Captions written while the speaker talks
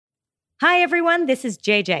Hi, everyone. This is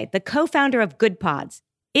JJ, the co-founder of Good Pods.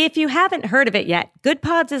 If you haven't heard of it yet, Good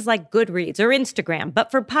Pods is like Goodreads or Instagram,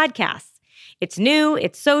 but for podcasts. It's new,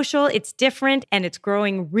 it's social, it's different, and it's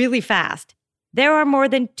growing really fast. There are more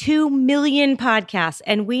than 2 million podcasts,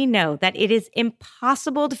 and we know that it is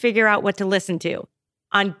impossible to figure out what to listen to.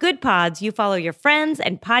 On Good Pods, you follow your friends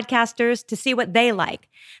and podcasters to see what they like.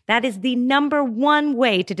 That is the number one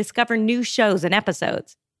way to discover new shows and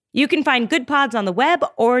episodes. You can find Good Pods on the web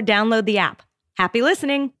or download the app. Happy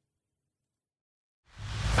listening.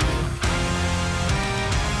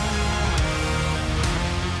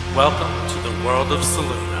 Welcome to the world of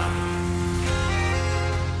Seluna.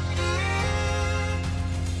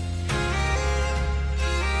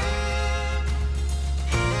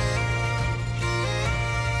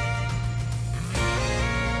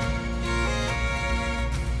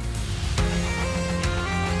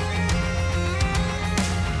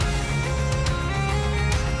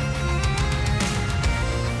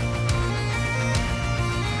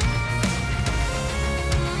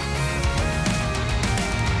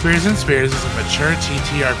 Spears and Spears is a mature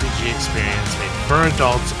TTRPG experience made for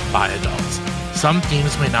adults by adults. Some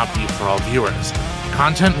themes may not be for all viewers.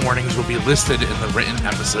 Content warnings will be listed in the written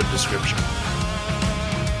episode description.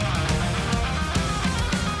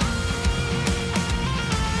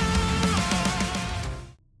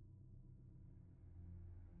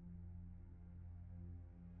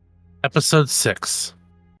 Episode 6.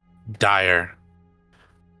 Dire.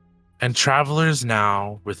 And travelers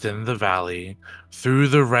now within the valley, through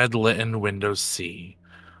the red-litten windows see,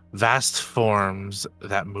 vast forms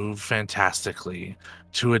that move fantastically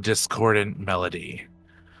to a discordant melody.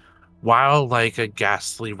 While like a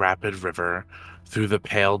ghastly rapid river through the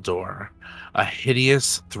pale door, a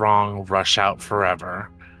hideous throng rush out forever,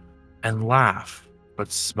 and laugh,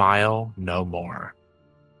 but smile no more.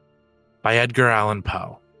 By Edgar Allan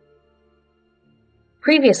Poe.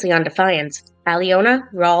 Previously on Defiance,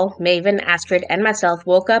 Aliona, Rawl, Maven, Astrid, and myself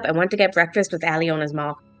woke up and went to get breakfast with Aliona's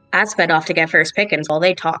mom. I sped off to get first pickings while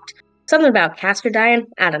they talked. Something about Castor dying?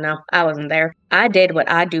 I don't know. I wasn't there. I did what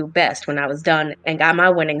I do best when I was done and got my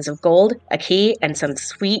winnings of gold, a key, and some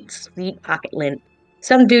sweet, sweet pocket lint.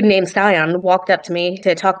 Some dude named Scion walked up to me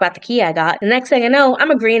to talk about the key I got. The next thing I know, I'm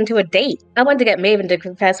agreeing to a date. I went to get Maven to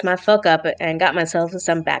confess my fuck up and got myself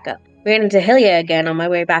some backup. Ran into Hylia again on my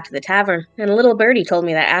way back to the tavern, and a little birdie told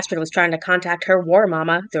me that Astrid was trying to contact her war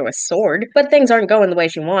mama through a sword, but things aren't going the way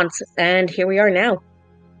she wants, and here we are now.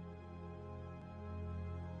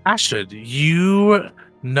 Astrid, you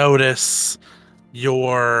notice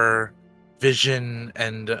your vision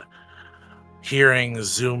and hearing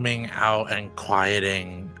zooming out and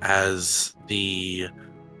quieting as the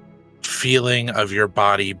feeling of your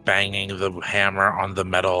body banging the hammer on the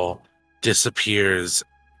metal disappears,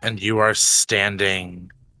 and you are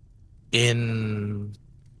standing in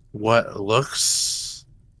what looks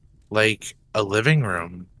like a living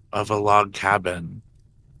room of a log cabin.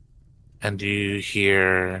 And you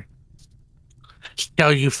hear, so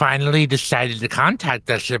you finally decided to contact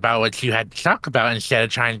us about what you had to talk about instead of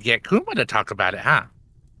trying to get Kuma to talk about it, huh?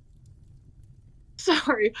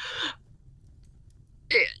 Sorry.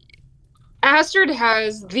 Astrid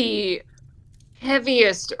has the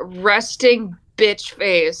heaviest resting bitch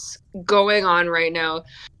face going on right now.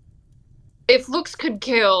 If looks could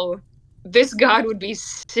kill, this god would be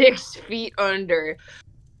 6 feet under.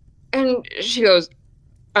 And she goes,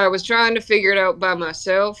 I was trying to figure it out by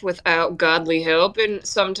myself without godly help, and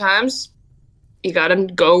sometimes you gotta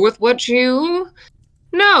go with what you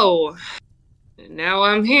know. And now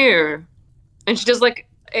I'm here. And she does like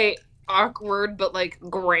a awkward but like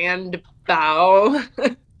grand bow.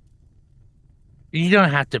 You don't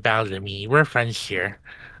have to bow to me. We're friends here.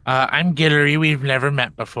 I'm Gillery. We've never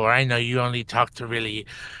met before. I know you only talk to really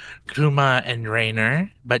Kuma and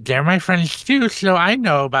Rainer, but they're my friends too, so I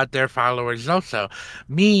know about their followers also.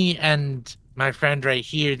 Me and my friend right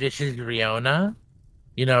here, this is Riona,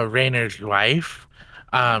 Rainer's wife.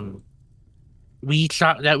 We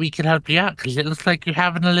thought that we could help you out because it looks like you're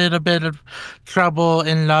having a little bit of trouble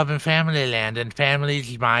in love and family land, and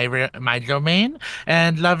family's my domain,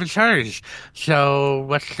 and love is hers. So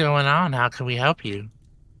what's going on? How can we help you?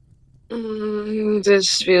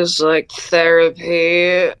 This feels like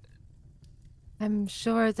therapy. I'm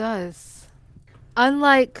sure it does.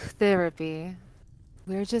 Unlike therapy,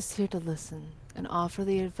 we're just here to listen and offer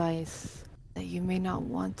the advice that you may not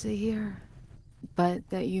want to hear, but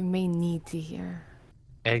that you may need to hear.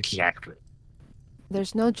 Exactly.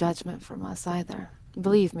 There's no judgment from us either.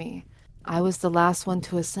 Believe me, I was the last one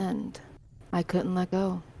to ascend. I couldn't let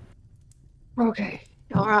go. Okay.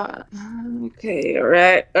 Alright.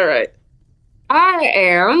 I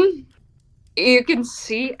am you can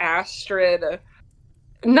see Astrid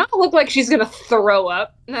not look like she's gonna throw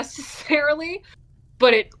up necessarily,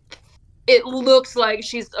 but it looks like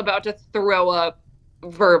she's about to throw up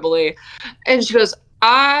verbally. And she goes,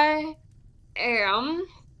 I am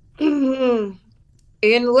in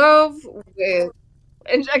love with,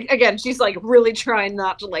 and again, she's like really trying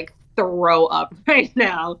not to like throw up right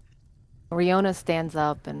now. Riona stands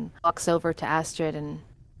up and walks over to Astrid and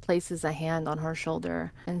places a hand on her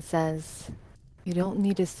shoulder and says, "You don't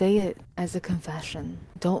need to say it as a confession.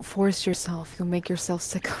 Don't force yourself. You'll make yourself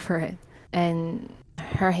sick over it." And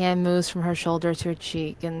her hand moves from her shoulder to her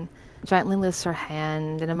cheek and gently lifts her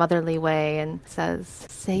hand in a motherly way and says,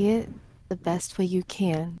 "Say it the best way you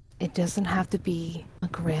can. It doesn't have to be a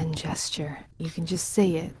grand gesture. You can just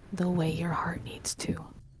say it the way your heart needs to."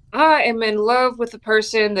 I am in love with a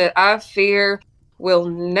person that I fear will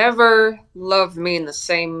never love me in the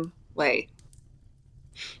same way.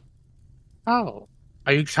 Oh,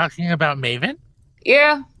 are you talking about Maven?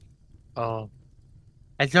 Yeah, Oh,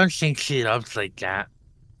 I don't think she loves like that.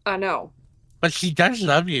 I know. But she does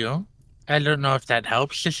love you. I don't know if that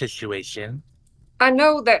helps the situation. I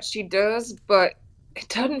know that she does, but it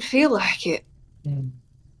doesn't feel like it. Mm.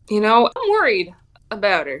 You know, I'm worried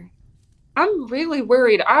about her. I'm really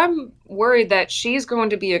worried. I'm worried that she's going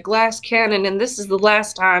to be a glass cannon and this is the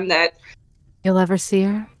last time that You'll ever see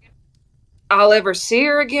her? I'll ever see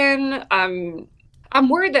her again. I'm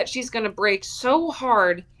worried that she's going to break so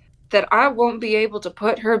hard that I won't be able to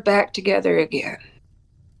put her back together again.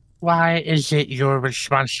 Why is it your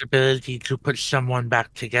responsibility to put someone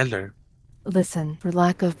back together? Listen, for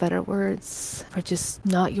lack of better words, are just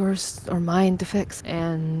not yours or mine to fix.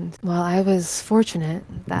 And while I was fortunate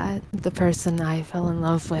that the person I fell in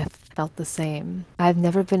love with felt the same, I've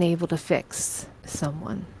never been able to fix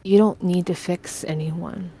someone. You don't need to fix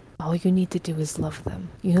anyone. All you need to do is love them.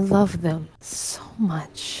 You love them so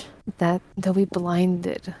much that they'll be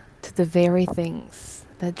blinded to the very things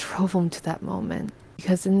that drove them to that moment.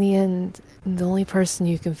 Because in the end, the only person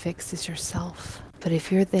you can fix is yourself. But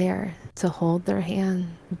if you're there to hold their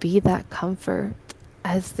hand, be that comfort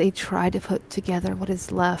as they try to put together what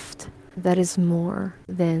is left, that is more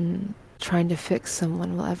than trying to fix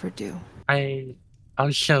someone will ever do. I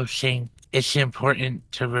also think it's important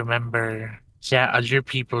to remember that other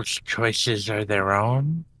people's choices are their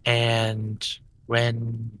own. And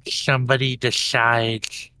when somebody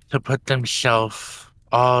decides to put themselves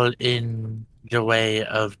all in the way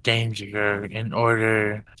of danger in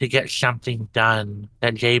order to get something done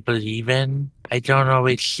that they believe in, I don't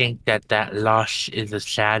always think that that loss is a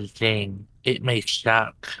sad thing. It may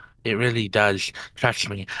suck. It really does. Trust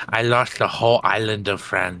me, I lost a whole island of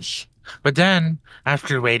friends. But then,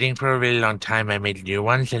 after waiting for a really long time, I made new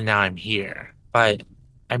ones and now I'm here. But,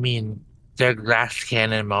 I mean, they're glass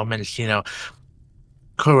cannon moments, you know.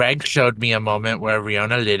 Craig showed me a moment where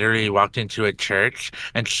Riona literally walked into a church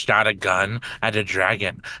and shot a gun at a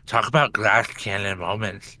dragon. Talk about glass cannon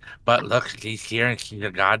moments. But look, she's here and she's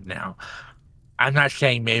a god now. I'm not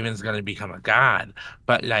saying Maven's gonna become a god,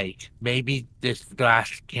 but like maybe this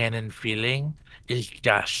glass cannon feeling is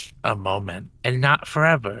just a moment and not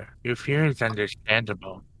forever. Your fear is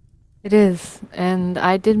understandable. It is, and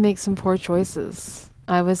I did make some poor choices.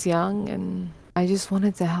 I was young and I just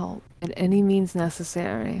wanted to help at any means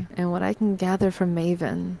necessary. And what I can gather from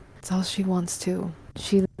Maven, it's all she wants to.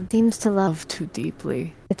 She seems to love too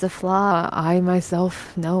deeply. It's a flaw I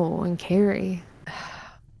myself know and carry.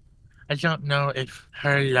 I don't know if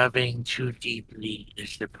her loving too deeply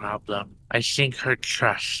is the problem. I think her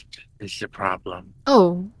trust is the problem.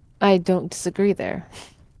 Oh, I don't disagree there.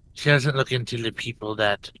 She doesn't look into the people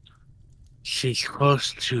that she's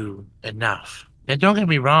close to enough. And don't get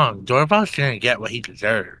me wrong, Dorval's gonna get what he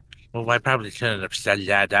deserves. Well, I probably shouldn't have said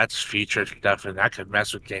that. That's future stuff, and that could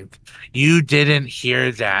mess with things. You didn't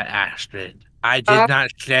hear that, Astrid. I did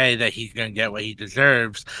not say that he's gonna get what he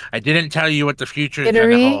deserves. I didn't tell you what the future is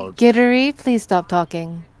gonna hold. Gittery, please stop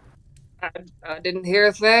talking. I didn't hear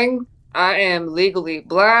a thing. I am legally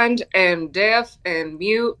blind and deaf and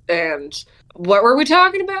mute and what were we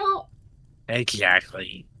talking about?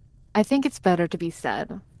 Exactly. I think it's better to be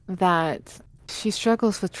said that she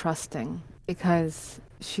struggles with trusting because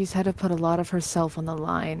she's had to put a lot of herself on the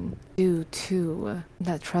line due to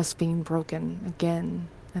that trust being broken again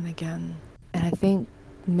and again. And I think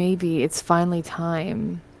maybe it's finally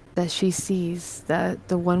time that she sees that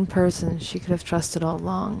the one person she could have trusted all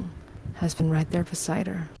along has been right there beside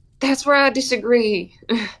her. That's where I disagree.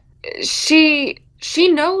 She She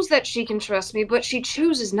knows that she can trust me, but she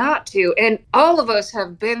chooses not to. And all of us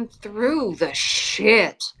have been through the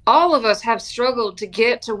shit. All of us have struggled to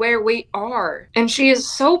get to where we are. And she is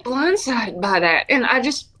so blindsided by that. And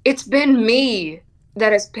it's been me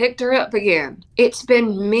that has picked her up again. It's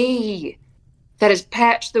been me that has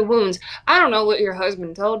patched the wounds. I don't know what your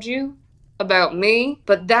husband told you about me,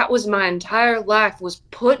 but that was my entire life, was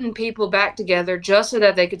putting people back together just so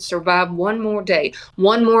that they could survive one more day,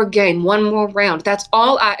 one more game, one more round. That's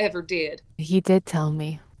all I ever did. He did tell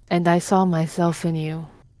me, and I saw myself in you.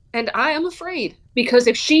 And I am afraid, because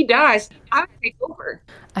if she dies, I take over.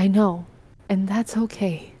 I know, and that's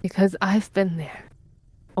okay, because I've been there.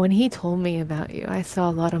 When he told me about you, I saw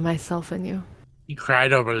a lot of myself in you. He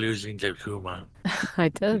cried over losing to Kuma. I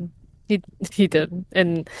did. He did,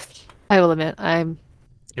 and I will admit,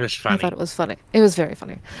 It was funny. I thought it was funny. It was very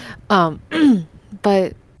funny.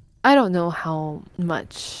 But I don't know how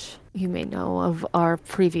much you may know of our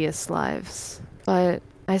previous lives, but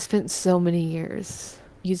I spent so many years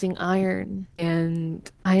using iron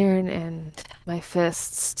and my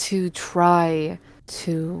fists to try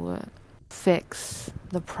to fix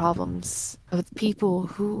the problems of the people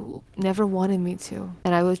who never wanted me to.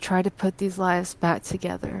 And I would try to put these lives back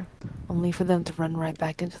together, only for them to run right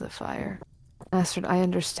back into the fire. Astrid, I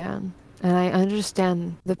understand. And I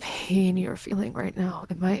understand the pain you're feeling right now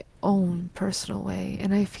in my own personal way,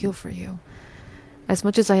 and I feel for you. As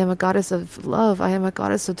much as I am a goddess of love, I am a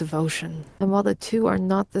goddess of devotion. And while the two are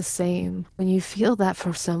not the same, when you feel that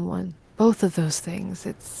for someone, both of those things,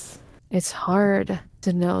 it's hard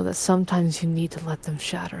to know that sometimes you need to let them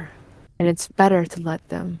shatter. And it's better to let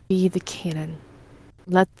them be the cannon.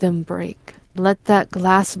 Let them break. Let that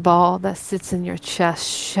glass ball that sits in your chest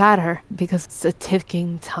shatter, because it's a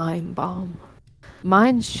ticking time bomb.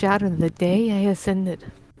 Mine shattered the day I ascended,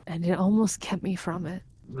 and it almost kept me from it.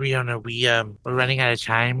 Riona, we're running out of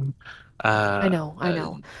time. I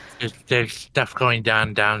know. There's stuff going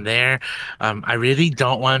down there. I really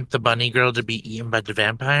don't want the bunny girl to be eaten by the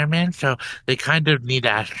vampire man, so they kind of need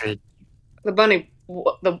Astrid. The bunny,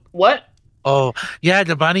 the what? Oh, yeah,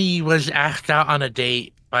 the bunny was asked out on a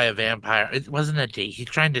date by a vampire. It wasn't a date. He's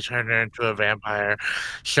trying to turn her into a vampire.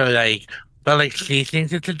 So, but she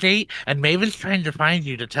thinks it's a date, and Maven's trying to find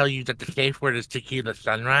you to tell you that the safe word is tequila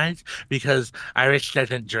sunrise, because Iris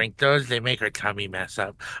doesn't drink those. They make her tummy mess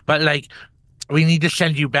up. But, we need to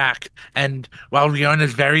send you back. And while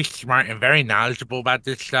Riona's very smart and very knowledgeable about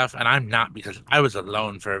this stuff, and I'm not, because I was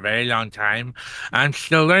alone for a very long time, I'm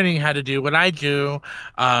still learning how to do what I do.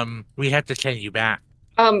 We have to send you back.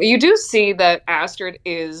 You do see that Astrid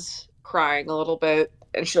is crying a little bit,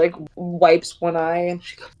 and she wipes one eye, and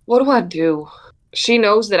she goes, "What do I do?" She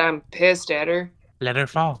knows that I'm pissed at her. Let her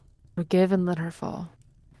fall. Forgive and let her fall.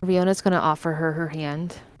 Riona's gonna offer her her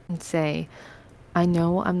hand and say, I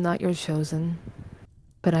know I'm not your chosen,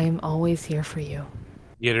 but I am always here for you.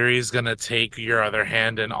 Yidiri's gonna take your other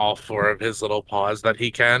hand in all four of his little paws that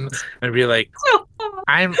he can and be like,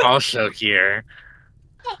 I'm also here.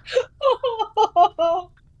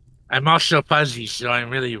 I'm also fuzzy, so I'm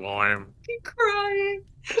really warm. I'm crying.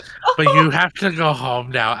 But you have to go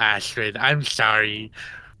home now, Astrid. I'm sorry.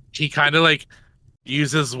 He kind of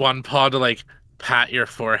uses one paw to pat your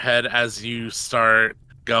forehead as you start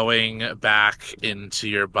going back into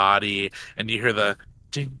your body, and you hear the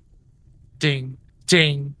ding, ding,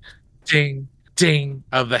 ding, ding, ding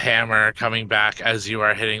of the hammer coming back as you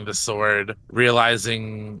are hitting the sword,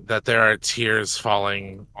 realizing that there are tears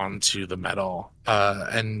falling onto the metal.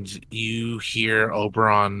 And you hear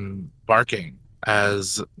Oberon barking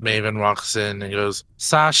as Maven walks in and goes,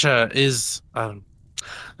 Sasha, is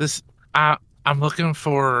this I'm looking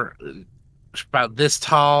for about this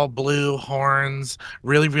tall, blue horns,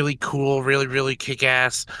 really, really cool, really, really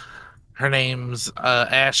kick-ass. Her name's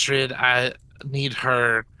Astrid. I need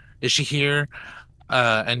her. Is she here?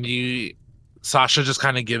 And Sasha just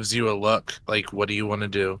kind of gives you a look, like, what do you want to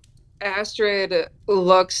do? Astrid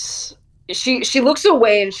looks, she looks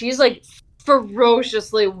away, and she's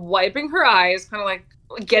ferociously wiping her eyes, kind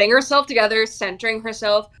of getting herself together, centering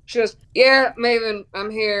herself. She goes, yeah, Maven,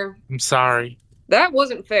 I'm here. I'm sorry. That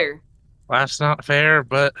wasn't fair. Life's not fair,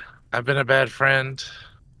 but I've been a bad friend.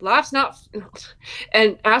 Life's not...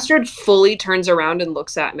 And Astrid fully turns around and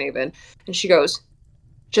looks at Maven, and she goes,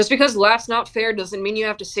 just because life's not fair doesn't mean you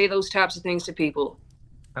have to say those types of things to people.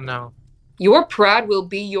 I know. Your pride will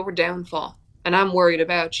be your downfall, and I'm worried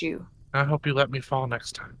about you. I hope you let me fall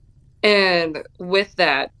next time. And with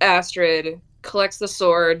that, Astrid collects the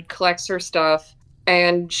sword, collects her stuff,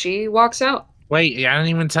 and she walks out. Wait, I didn't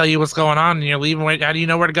even tell you what's going on, and you're leaving. How do you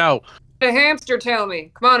know where to go? The hamster tell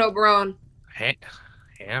me. Come on, Oberon.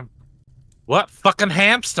 Ham? What fucking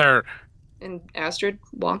hamster? And Astrid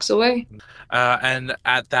walks away. And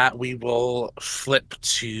at that, we will flip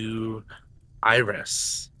to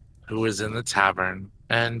Iris, who is in the tavern.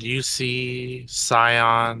 And you see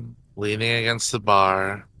Scion leaning against the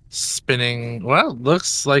bar, spinning what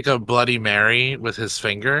looks like a Bloody Mary with his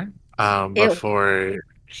finger Ew. before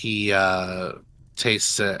he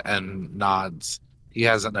tastes it and nods. He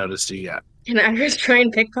hasn't noticed you yet. Can Iris try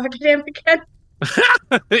and pickpocket him again?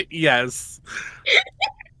 Yes.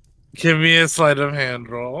 Give me a sleight of hand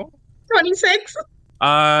roll. 26.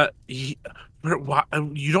 You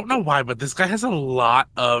don't know why, but this guy has a lot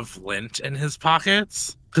of lint in his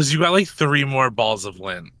pockets because you got like 3 more balls of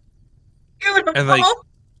lint Beautiful. and like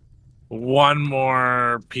 1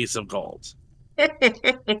 more piece of gold.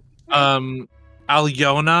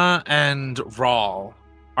 Alyona and Rawl,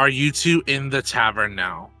 are you two in the tavern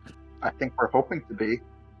now? I think we're hoping to be.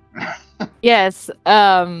 Yes,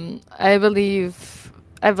 I believe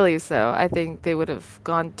so. I think they would have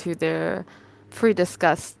gone to their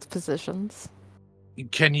pre-discussed positions.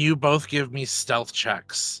 Can you both give me stealth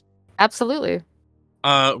checks? Absolutely.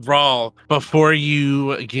 Rawl, before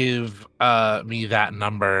you give me that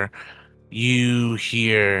number, you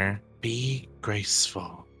hear, "Be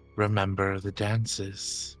graceful. Remember the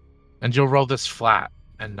dances." And you'll roll this flat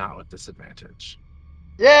and not with disadvantage.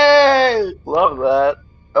 Yay! Love that.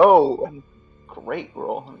 Oh, great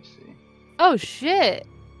roll. Let me see. Oh shit.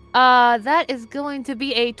 That is going to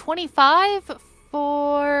be a 25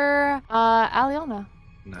 for Alyona.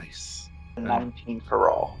 Nice. 19 for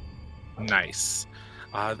all. Nice.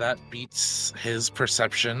 That beats his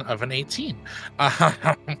perception of an 18.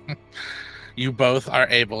 You both are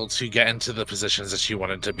able to get into the positions that you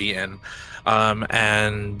wanted to be in.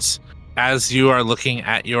 And as you are looking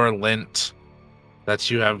at your lint that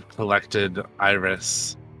you have collected,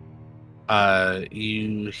 Iris,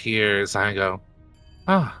 you hear Zion go,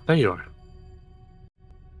 "Ah, there you are.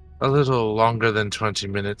 A little longer than 20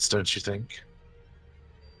 minutes, don't you think?"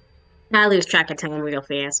 I lose track of time real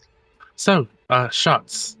fast. So,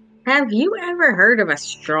 shots. Have you ever heard of a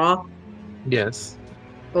straw Yes.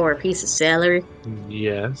 or a piece of celery?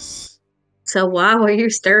 Yes. So why were you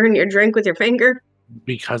stirring your drink with your finger?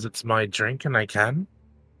 Because it's my drink and I can.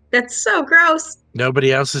 That's so gross.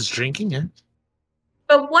 Nobody else is drinking it.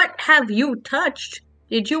 But what have you touched?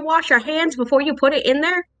 Did you wash your hands before you put it in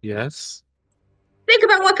there? Yes. Think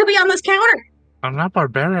about what could be on this counter. I'm not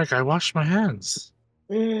barbaric. I wash my hands.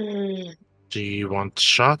 Mm, Do you want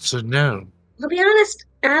shots or no? to be honest,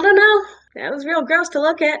 I don't know. That was real gross to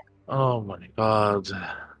look at. Oh my god.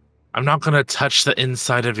 I'm not gonna touch the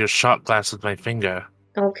inside of your shot glass with my finger.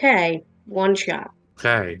 Okay, 1 shot.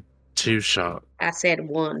 Okay. 2 shot. I said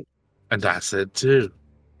 1. And I said 2.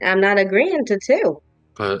 I'm not agreeing to 2.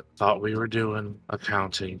 But thought we were doing a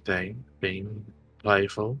counting thing, being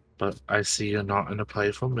playful. But I see you're not in a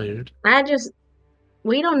playful mood.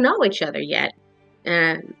 We don't know each other yet.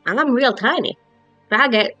 And I'm real tiny. If I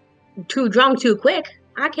get too drunk too quick,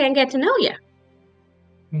 I can't get to know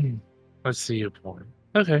you. I see your point.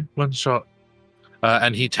 Okay, 1 shot.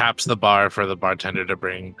 And he taps the bar for the bartender to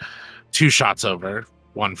bring 2 shots over,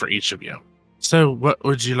 1 for each of you. So, what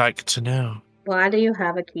would you like to know? Why do you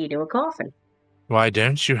have a key to a coffin? Why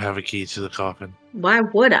don't you have a key to the coffin? Why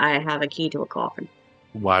would I have a key to a coffin?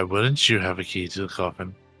 Why wouldn't you have a key to the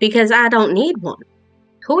coffin? Because I don't need one.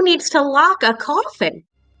 Who needs to lock a coffin?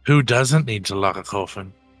 Who doesn't need to lock a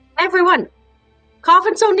coffin? Everyone. Why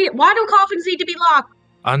do coffins need to be locked?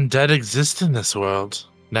 Undead exist in this world.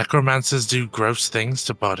 Necromancers do gross things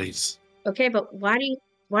to bodies. Okay, but why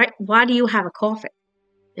do you have a coffin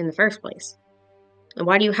in the first place? And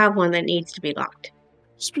why do you have one that needs to be locked?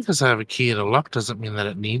 Just because I have a key and a lock doesn't mean that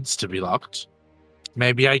it needs to be locked.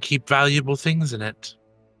 Maybe I keep valuable things in it.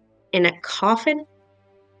 In a coffin?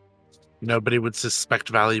 Nobody would suspect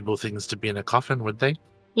valuable things to be in a coffin, would they?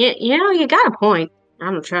 Yeah, you got a point.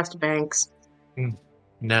 I don't trust banks.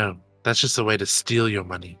 No, that's just a way to steal your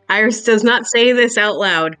money. Iris does not say this out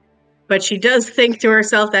loud, but she does think to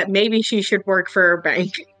herself that maybe she should work for a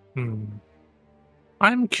bank.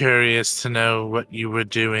 I'm curious to know what you were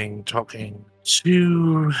doing talking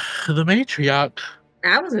to the matriarch.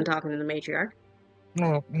 I wasn't talking to the matriarch.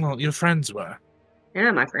 Well, your friends were. They're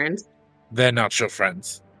not my friends. They're not your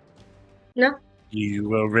friends. No. You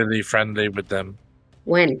were really friendly with them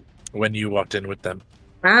When? when you walked in with them.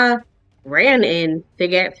 I ran in to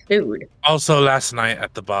get food. Also last night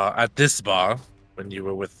at this bar, when you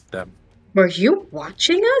were with them. Were you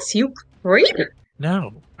watching us, you creep?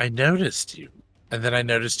 No, I noticed you. And then I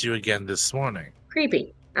noticed you again this morning.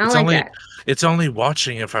 Creepy. I don't like that. It's only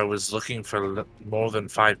watching if I was looking for more than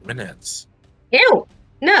 5 minutes. Ew!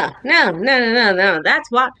 No, no, no, no, no, no.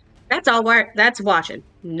 That's all that's watching.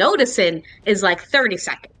 Noticing is like 30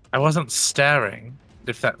 seconds. I wasn't staring,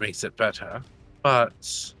 if that makes it better.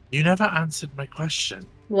 But you never answered my question.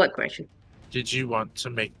 What question? Did you want to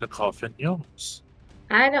make the coffin yours?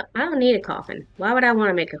 I don't need a coffin. Why would I want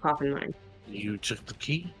to make a coffin mine? You took the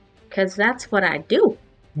key. Because that's what I do.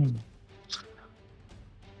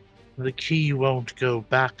 The key won't go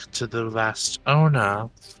back to the last owner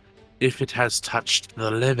if it has touched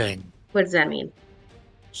the living. What does that mean?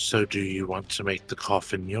 So do you want to make the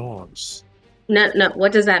coffin yours? No, no,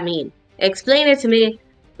 what does that mean? Explain it to me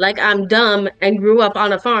like I'm dumb and grew up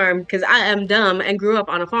on a farm, because I am dumb and grew up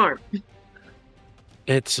on a farm.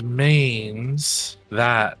 It means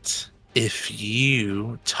that if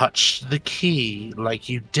you touch the key like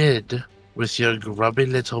you did with your grubby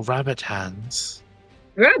little rabbit hands,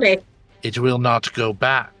 Grubby? it will not go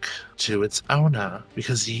back to its owner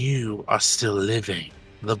because you are still living.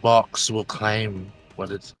 The box will claim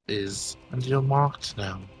what it is, and you're marked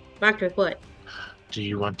now. Marked with what? Do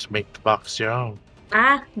you want to make the box your own?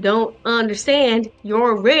 I don't understand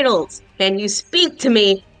your riddles. Can you speak to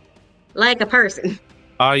me like a person?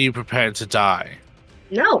 Are you prepared to die?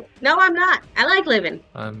 No, I'm not. I like living.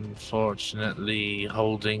 Unfortunately,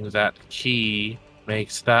 holding that key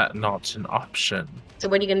makes that not an option. So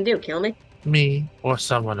what are you gonna do? Kill me? Me or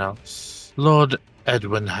someone else. Lord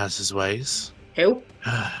Edwin has his ways. Who?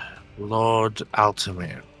 Lord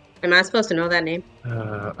Altamir. Am I supposed to know that name?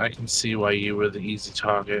 I can see why you were the easy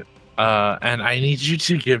target. And I need you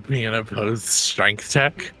to give me an opposed strength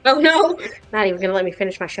check. Oh no! Not even gonna let me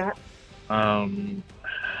finish my shot.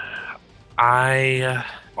 I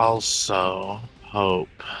also hope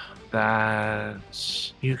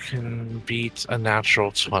that you can beat a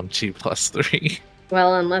natural 20 plus 3.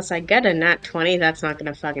 Well, unless I get a nat 20, that's not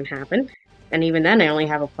gonna fucking happen. And even then, I only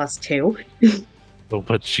have a +2. Well,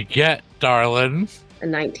 what you get, darling? A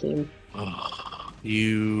 19.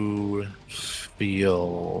 You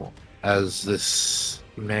feel as this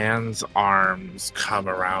man's arms come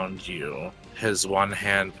around you. His one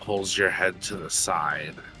hand pulls your head to the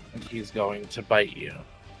side, and he's going to bite you.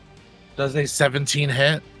 Does a 17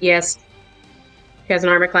 hit? Yes. He has an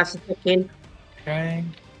armor class of 15. Okay.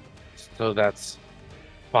 So that's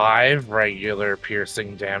 5 regular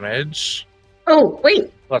piercing damage, Oh,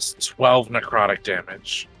 wait! plus 12 necrotic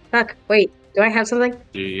damage. Fuck, wait. Do I have something?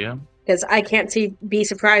 Do you? Because I can't be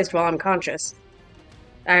surprised while I'm conscious.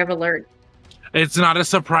 I have alert. It's not a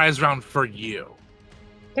surprise round for you.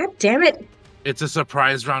 God damn it. It's a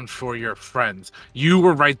surprise round for your friends. You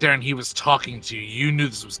were right there and he was talking to you. You knew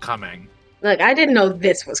this was coming. Look, I didn't know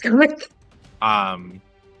this was coming. I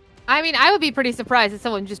mean, I would be pretty surprised if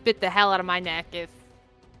someone just bit the hell out of my neck if...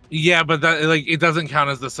 Yeah, but that it doesn't count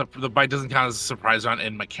as the bite doesn't count as a surprise round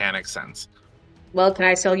in mechanic sense. Well, can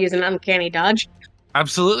I still use an uncanny dodge?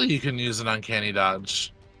 Absolutely, you can use an uncanny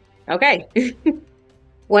dodge. Okay.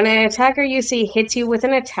 When an attacker you see hits you with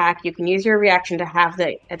an attack, you can use your reaction to halve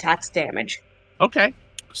the attack's damage. Okay.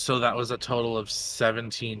 So that was a total of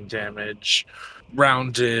 17 damage.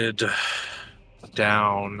 Rounded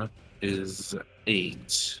down is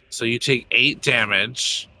 8. So you take 8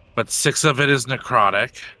 damage, but 6 of it is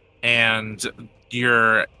necrotic, and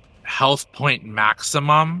your health point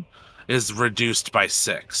maximum is reduced by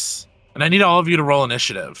 6. And I need all of you to roll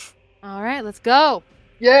initiative. All right, let's go.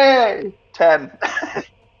 Yay! 10.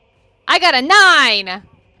 I got a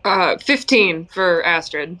 9! 15 for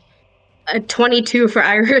Astrid. A 22 for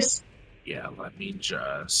Iris. Yeah, let me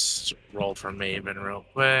just roll for Maven real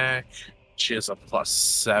quick. She has a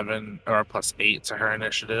 +7 or a +8 to her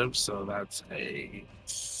initiative, so that's a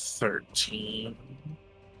 13.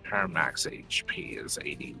 Her max HP is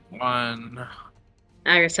 81.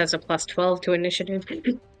 Iris has a +12 to initiative.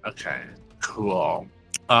 Okay, cool.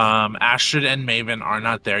 Astrid and Maven are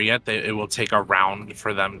not there yet. It will take a round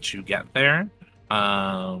for them to get there,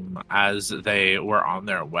 as they were on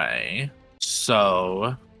their way.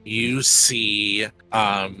 So you see,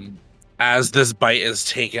 as this bite is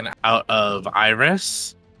taken out of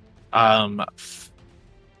Iris,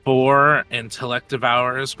 4 intellect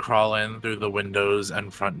devourers crawl in through the windows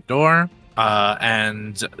and front door,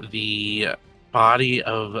 and the body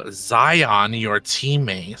of Zion, your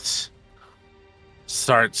teammate,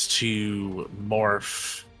 starts to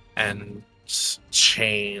morph and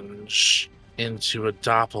change into a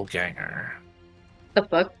doppelganger. The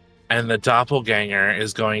fuck? And the doppelganger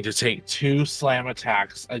is going to take 2 slam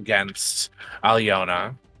attacks against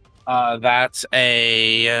Aliona. That's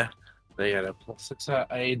they had a +6,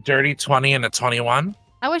 a dirty 20 and a 21.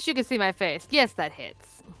 I wish you could see my face. Yes, that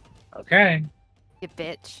hits. Okay. You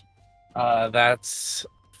bitch. That's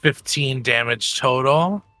 15 damage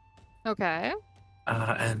total. Okay.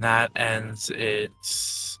 And that ends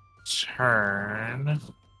its turn.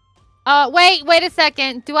 Wait a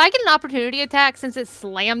second. Do I get an opportunity attack since it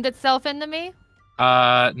slammed itself into me?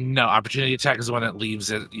 No. Opportunity attack is when it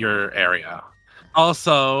leaves your area.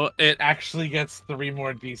 Also, it actually gets 3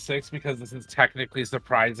 more d6 because this is technically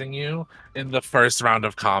surprising you in the first round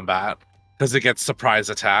of combat. Because it gets surprise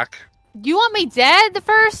attack. You want me dead the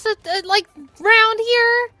first, round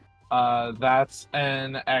here? That's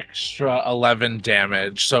an extra 11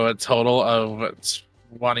 damage. So a total of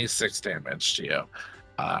 26 damage to you.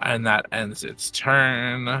 And that ends its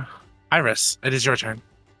turn. Iris, it is your turn.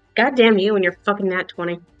 Goddamn you and your fucking nat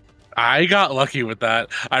 20. I got lucky with that.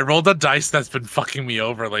 I rolled a dice that's been fucking me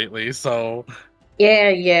over lately, so...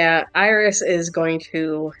 Yeah. Iris is going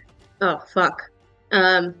to... Oh, fuck.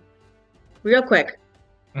 Real quick.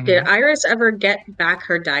 Mhm. Did Iris ever get back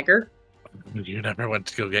her dagger? You never went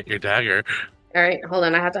to go get your dagger. Alright, hold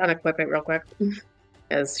on. I have to unequip it real quick.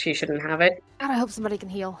 Because she shouldn't have it. God, I hope somebody can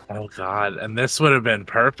heal. Oh god, and this would have been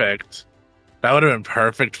perfect. That would have been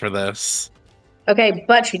perfect for this. Okay,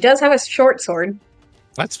 but she does have a short sword.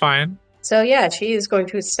 That's fine. So yeah, she is going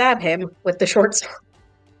to stab him with the short sword.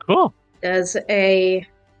 Cool. Does a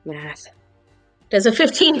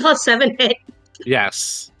 15 plus 7 hit?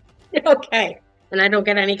 Yes. Okay. And I don't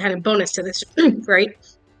get any kind of bonus to this, right?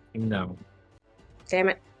 No. Damn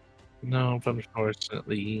it. No,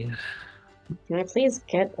 unfortunately. Can I please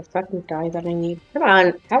get a fucking die that I need? Come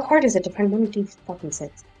on. How hard is it to find one of these fucking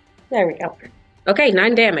six? There we go. Okay,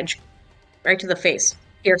 9 damage. Right to the face.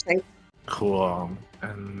 Piercing. Cool.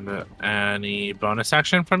 And any bonus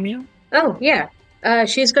action from you? Oh, yeah.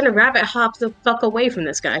 She's gonna rabbit hop the fuck away from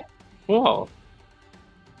this guy. Cool.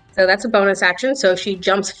 So that's a bonus action. So she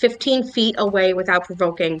jumps 15 feet away without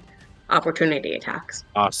provoking opportunity attacks.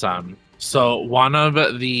 Awesome. So one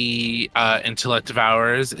of the intellect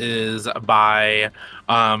devours is by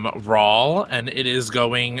Rawl, and it is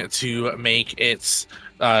going to make its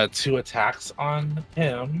 2 attacks on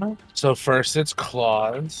him. So first it's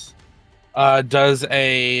claws. Does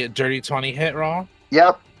a dirty 20 hit, Rawl?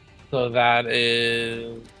 Yep. So that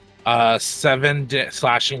is 7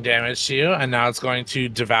 slashing damage to you, and now it's going to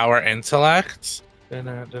devour intellect.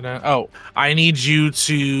 Oh, I need you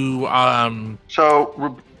to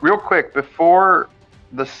So, real quick, before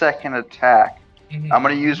the second attack, Mhm. I'm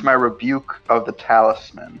going to use my Rebuke of the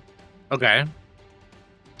Talisman. Okay.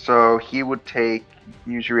 So he would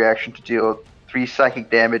use your reaction to deal 3 psychic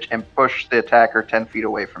damage and push the attacker 10 feet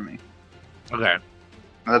away from me. Okay.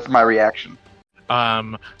 That's my reaction.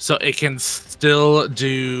 So it can still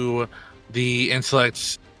do the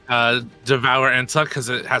intellect, devour intellect, because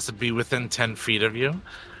it has to be within 10 feet of you.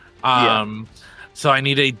 So I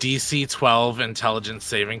need a DC 12 intelligence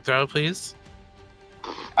saving throw, please.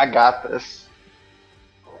 I got this.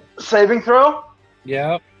 Saving throw?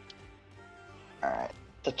 Yep. Alright.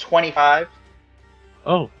 It's a 25.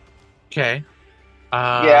 Oh, okay.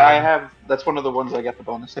 Yeah, I have. That's one of the ones I get the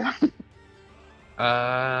bonus in.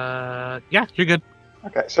 Yeah, you're good.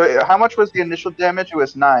 Okay, so how much was the initial damage? It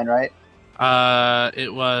was 9, right?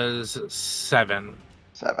 It was 7.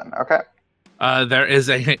 7, okay. There is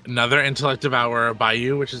another intellect devourer by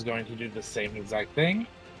you, which is going to do the same exact thing.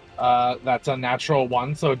 That's a natural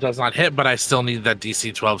 1, so it does not hit, but I still need that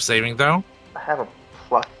DC 12 saving throw. I have a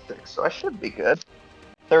plus 6, so I should be good.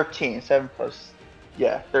 13, 7 plus...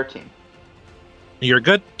 Yeah, 13. You're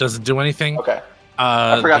good. Doesn't do anything. Okay.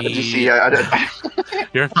 I forgot the DC. I did.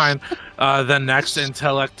 You're fine. The next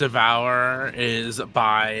intellect devourer is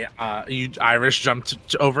by Irish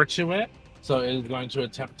jumped over to it, so it is going to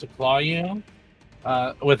attempt to claw you.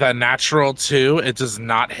 With a natural 2, it does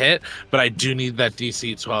not hit, but I do need that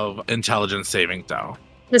DC 12 intelligence saving throw.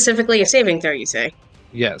 Specifically a saving throw, you say?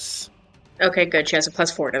 Yes. Okay, good. She has a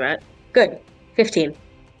plus 4 to that. Good. 15.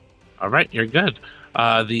 All right, you're good.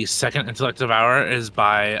 The second intellect devourer is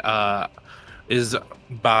by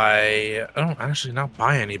actually not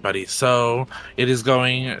by anybody. So it is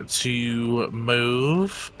going to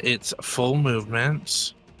move its full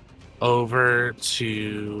movement over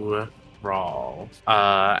to Rawl.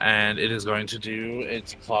 And it is going to do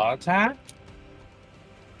its claw attack.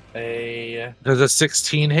 Does a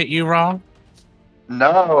 16 hit you, Rawl?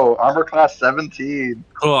 No, armor class 17.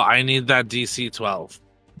 Cool. I need that DC 12.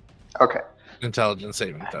 Okay. Intelligence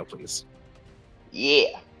saving throw, please.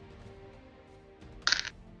 Yeah.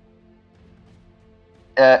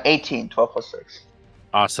 18, 12 plus 6.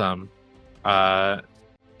 Awesome.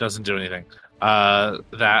 Doesn't do anything.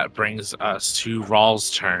 That brings us to Rawl's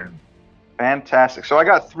turn. Fantastic. So I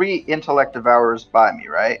got 3 intellect devourers by me,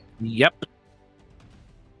 right? Yep.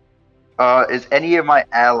 Is any of my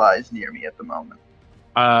allies near me at the moment?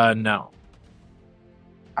 No.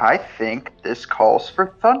 I think this calls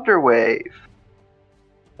for Thunderwave.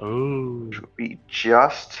 Ooh. Which would be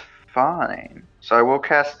just fine. So I will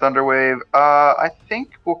cast Thunderwave. I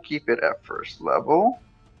think we'll keep it at first level.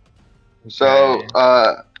 So,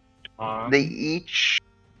 they each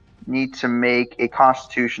need to make a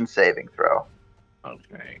Constitution saving throw.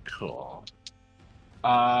 Okay, cool.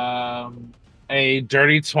 A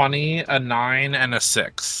dirty 20, a 9, and a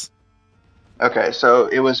 6. Okay, so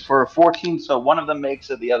it was for 14, so one of them makes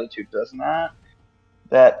it, the other two does not.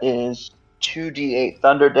 That is 2d8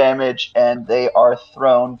 thunder damage, and they are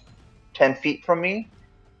thrown 10 feet from me.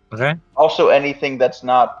 Okay. Also, anything that's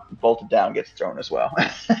not bolted down gets thrown as well.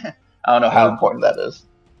 I don't know how important that is.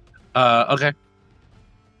 Okay.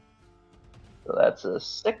 So that's a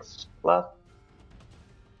 6 plus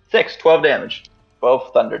 6, 12 damage.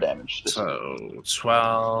 12 thunder damage. So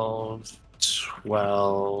 12,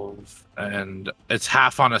 and it's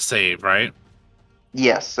half on a save, right?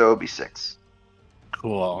 Yes, so it'll be 6.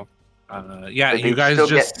 Cool. Yeah, But you they guys still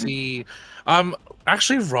just get- see.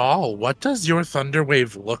 Actually, Rawl, what does your thunder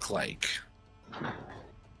wave look like?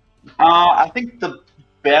 I think the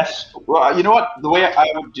best. Well, you know what? The way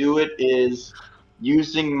I would do it is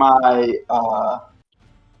using my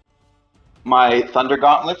my thunder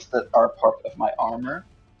gauntlets that are part of my armor.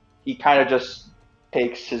 He kind of just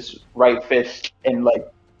takes his right fist and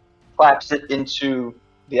like claps it into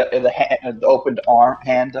the opened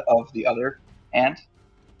hand of the other hand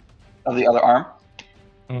of the other arm,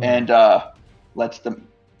 and lets the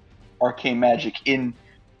arcane magic in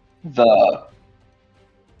the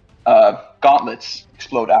gauntlets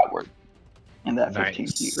explode outward in that 15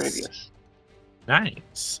 feet radius.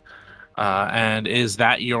 Nice. And is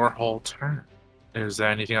that your whole turn? Is there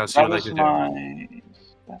anything else you'd like to do?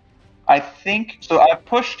 I think so. I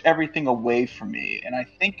pushed everything away from me, and I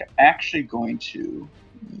think I'm actually going to.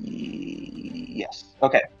 Yes.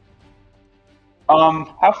 Okay.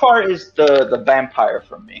 How far is the vampire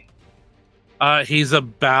from me? He's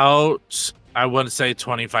about, I would say,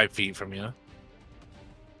 25 feet from you.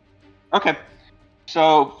 Okay.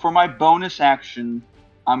 So for my bonus action,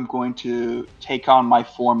 I'm going to take on my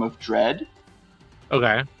form of dread.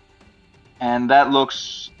 Okay. And that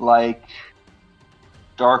looks like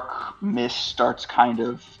dark mist starts kind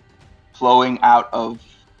of flowing out of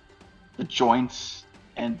the joints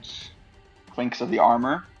and clinks of the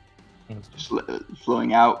armor. Just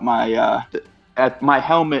flowing out. At my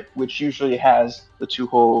helmet, which usually has the 2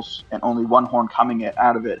 holes and only 1 horn coming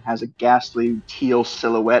out of it, has a ghastly teal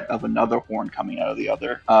silhouette of another horn coming out of the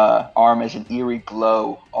other arm as an eerie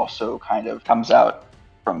glow also kind of comes out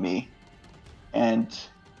from me. And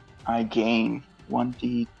I gain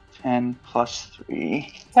 1d10 plus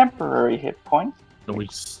 3 temporary hit points.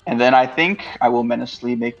 Nice. And then I think I will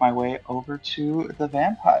menacingly make my way over to the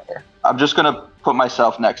vampire. I'm just going to put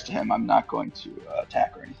myself next to him. I'm not going to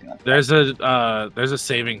attack or anything like that. There's a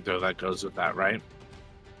saving throw that goes with that, right?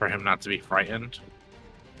 For him not to be frightened.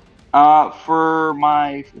 For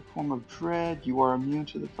my form of dread, you are immune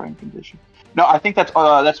to the frightened condition. No, I think that's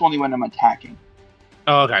only when I'm attacking.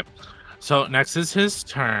 Oh, okay. So next is his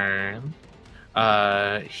turn.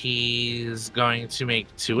 He's going to make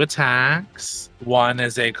 2 attacks. One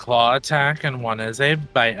is a claw attack and one is a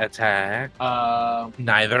bite attack.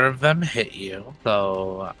 Neither of them hit you,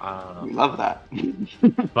 so We love that.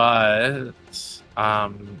 but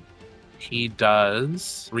he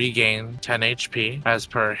does regain 10 HP as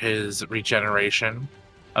per his regeneration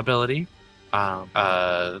ability.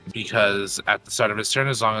 Because at the start of his turn,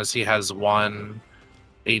 as long as he has 1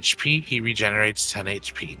 HP, he regenerates 10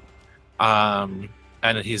 HP.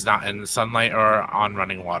 And he's not in sunlight or on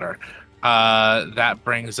running water. That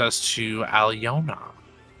brings us to Aliona.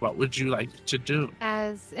 What would you like to do?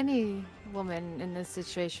 As any woman in this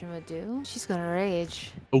situation would do, she's gonna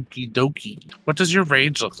rage. Okie dokie. What does your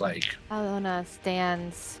rage look like? Aliona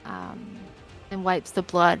stands and wipes the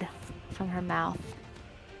blood from her mouth,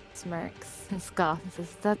 smirks and scoffs and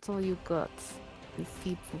says, "That's all you got, you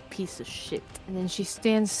feeble piece of shit." And then she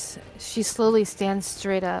slowly stands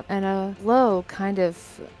straight up, and a glow kind of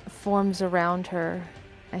forms around her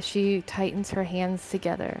as she tightens her hands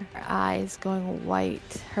together, her eyes going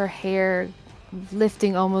white, her hair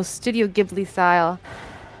lifting almost Studio Ghibli style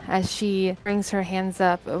as she brings her hands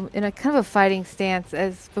up in a kind of a fighting stance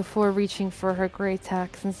as before reaching for her great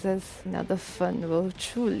axe and says, "Now the fun will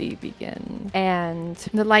truly begin." And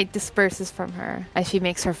the light disperses from her as she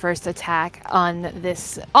makes her first attack on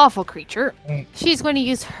this awful creature. She's going to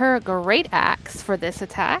use her great axe for this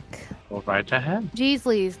attack. Go right ahead.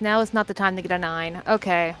 Jeez, now is not the time to get a 9.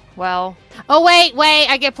 Okay, well. Oh, wait,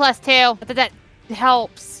 I get +2. That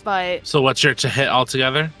helps, but So what's your to hit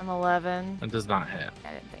altogether? I'm 11. It does not hit.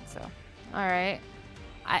 I didn't think so. All right.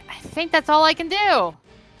 I think that's all I can do.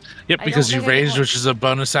 Yep, because you raged, which is a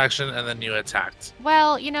bonus action, and then you attacked.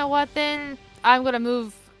 Well, you know what, then? I'm going to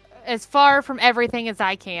move as far from everything as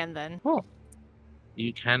I can, then. Cool.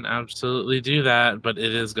 You can absolutely do that, but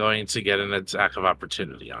it is going to get an attack of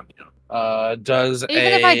opportunity on you. Even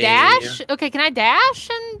if I dash? Okay, can I dash?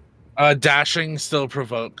 And dashing still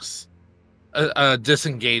provokes.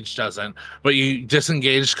 Disengage doesn't, but you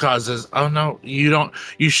disengage causes. Oh no, you don't.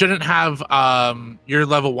 You shouldn't have. You're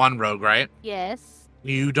level 1 rogue, right? Yes.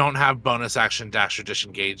 You don't have bonus action dash or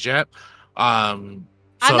disengage yet. I'm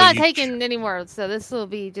not taking anymore, so this will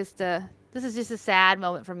be just a. This is just a sad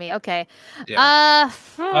moment for me. Okay. Yeah.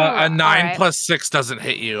 A 9 right. plus 6 doesn't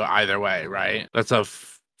hit you either way, right? That's a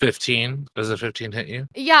 15. Does a 15 hit you?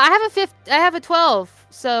 Yeah, I have a 12.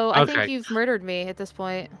 So I think you've murdered me at this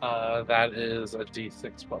point. That is a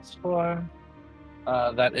d6 plus 4.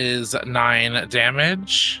 That is 9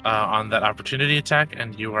 damage on that opportunity attack,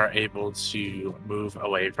 and you are able to move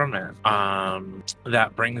away from it.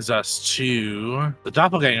 That brings us to the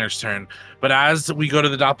doppelganger's turn. But as we go to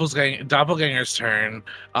the doppelganger's turn,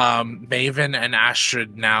 Maven and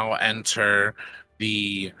Astrid now enter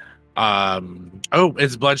the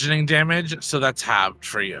it's bludgeoning damage, so that's halved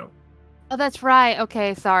for you. Oh, that's right.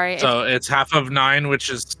 Okay, sorry. So it's half of 9, which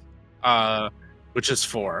is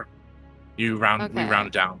 4. We round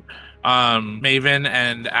it down. Maven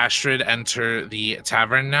and Astrid enter the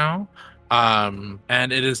tavern now.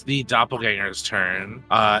 And it is the doppelganger's turn,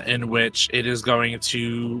 in which it is going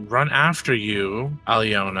to run after you,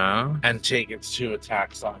 Aliona, and take its 2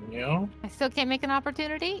 attacks on you. I still can't make an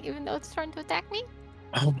opportunity, even though it's trying to attack me.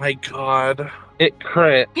 Oh my god. It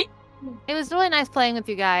crit. It was really nice playing with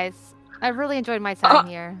you guys. I really enjoyed my time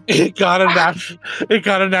here. It got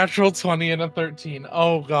a natural 20 and a 13.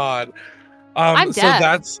 Oh god. I'm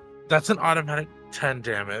dead. So that's an automatic 10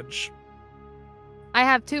 damage. I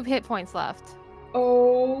have 2 hit points left.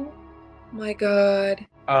 Oh my god.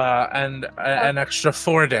 And an extra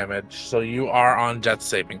 4 damage. So you are on death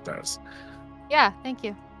saving throws. Yeah, thank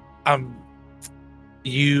you.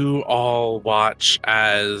 You all watch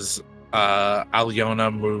as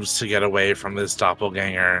Aliona moves to get away from this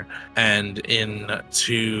doppelganger and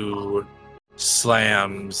into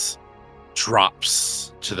slams,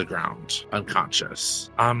 drops to the ground, unconscious.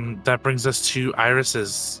 That brings us to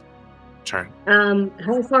Iris's turn.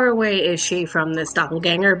 How far away is she from this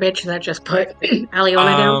doppelganger bitch that just put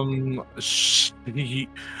Aliona down?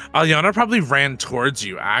 Aliona probably ran towards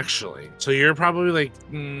you, actually. So you're probably like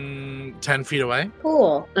 10 feet away.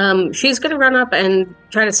 Cool. She's gonna run up and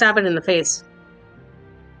try to stab it in the face.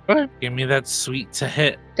 Okay. Give me that sweet to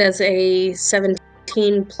hit. Does a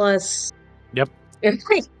 17 plus... Yep.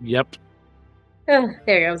 Yep. Oh,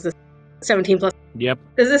 there goes the 17 plus. Yep.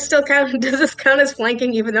 Does this still count? Does this count as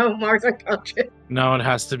flanking even though Mars unconscious? No, it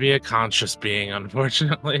has to be a conscious being,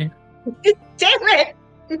 unfortunately. Damn it!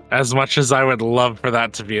 As much as I would love for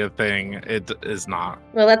that to be a thing, it is not.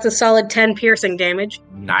 Well, that's a solid 10 piercing damage.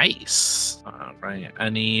 Nice. All right.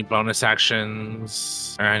 Any bonus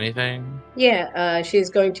actions or anything? Yeah, she's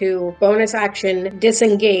going to bonus action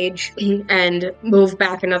disengage and move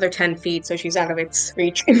back another 10 feet so she's out of its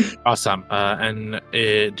reach. Awesome. And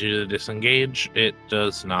due to the disengage, it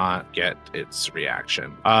does not get its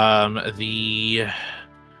reaction. The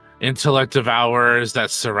intellect devourers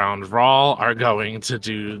that surround Rawl are going to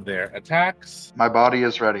do their attacks. My body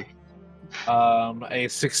is ready. A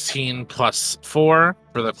 16 plus 4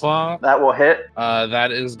 for the claw. That will hit.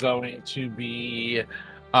 That is going to be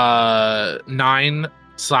 9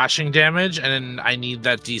 slashing damage, and I need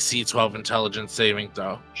that DC 12 intelligence saving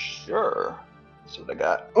throw. Sure. That's what I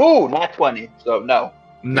got. Ooh, not 20. So no.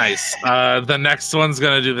 Nice. The next one's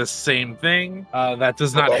gonna do the same thing. That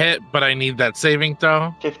does not hit, but I need that saving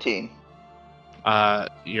throw. 15.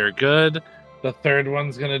 You're good. The third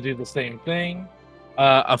one's gonna do the same thing.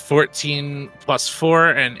 A 14 plus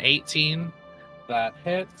 4 and 18. That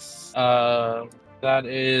hits. That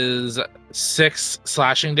is 6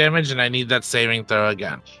 slashing damage, and I need that saving throw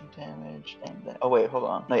again. 2 damage, and then... Oh, wait, hold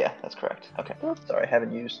on. No, yeah, that's correct. Okay. Sorry, I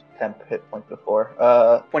haven't used temp hit point before.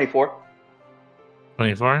 24.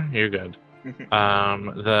 24? You're good.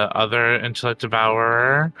 The other intellect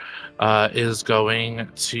devourer is going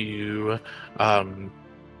to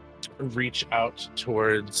reach out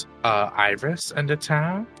towards Iris and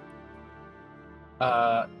attack.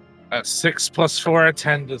 A 6 plus 4,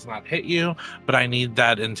 10 does not hit you, but I need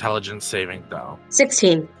that intelligence saving throw.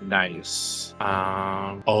 16. Nice.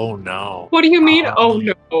 Oh no. What do you mean? Oh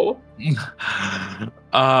no.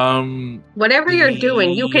 Whatever you're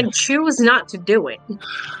doing, you can choose not to do it.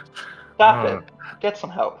 Stop it. Get some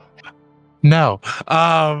help. No.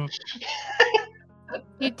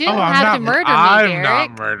 You didn't have to murder me, I'm Derek.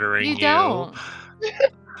 not murdering you. You don't.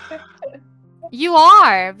 You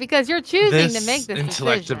are, because you're choosing to make this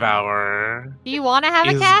intellect decision. Devourer Do you want to have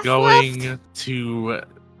a is cast going left? to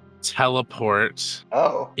teleport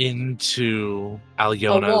Oh. into A wall.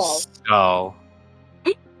 Aliona's skull.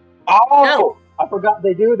 Oh! I forgot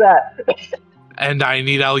they do that. And I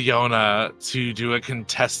need Aliona to do a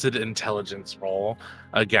contested intelligence roll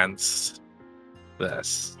against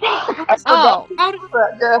this. I Oh. forgot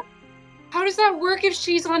that, yeah. How does that work if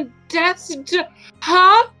she's on death's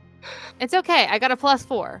Huh? It's okay. I got a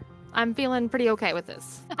 +4. I'm feeling pretty okay with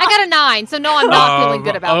this. I got a 9, so no, I'm not feeling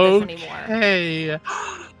good about this anymore. Hey.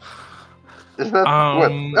 Is that what?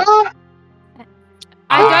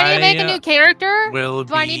 Do I need to make a new character?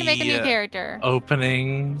 Do I need to make a new character?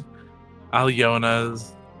 Opening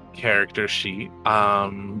Aliona's character sheet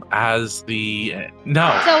as the So you're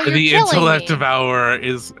the killing intellect me. devourer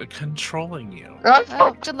is controlling you.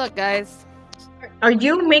 Oh, good luck, guys. Are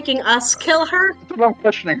you making us kill her? That's what I'm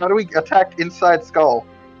questioning. How do we attack inside skull?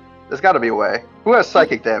 There's got to be a way. Who has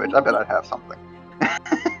psychic damage? I bet I'd have something.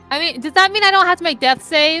 I mean, does that mean I don't have to make death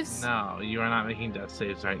saves? No, you are not making death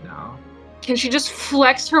saves right now. Can she just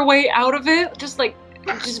flex her way out of it? Just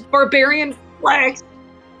barbarian flex.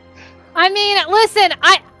 I mean, listen,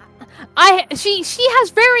 she has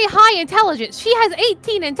very high intelligence. She has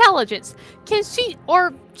 18 intelligence. Can she,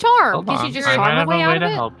 or charm? Hold Can on. she just I might charm her have way a out way of to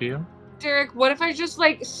it? help you. Derek, what if I just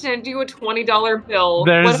send you a $20 bill?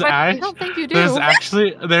 There's What if I don't think you do.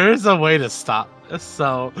 there is a way to stop this.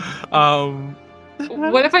 So,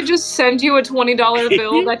 What if I just send you a $20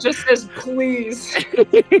 bill that just says please?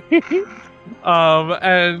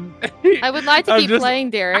 and I would like to I'm keep just-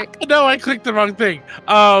 playing, Derek. No, I clicked the wrong thing.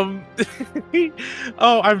 Oh,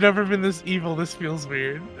 I've never been this evil. This feels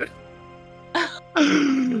weird.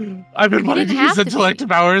 I've been wanting to didn't use have to intellect be.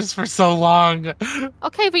 devouers for so long.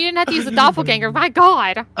 Okay, but you didn't have to use the doppelganger. My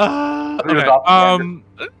God. Okay. doppelganger.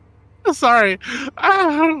 Sorry.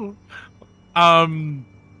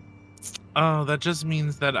 Oh, that just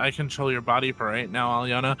means that I control your body for right now,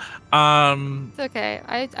 Aliona. It's okay.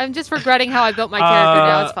 I'm just regretting how I built my character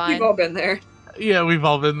now. It's fine. We've all been there. Yeah, we've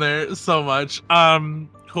all been there so much.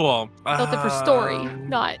 Cool. Built it for story,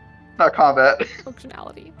 not Not combat.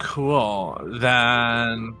 functionality. Cool.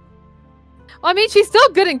 Then Well, I mean, she's still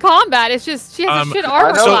good in combat. It's just she has a shit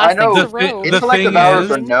armor I class know. things to The thi- roll. the Intellect thing devourers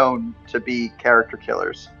is- are known to be character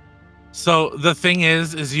killers. So the thing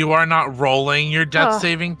is you are not rolling your death Oh,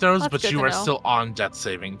 saving throws, that's but good you to are know. still on death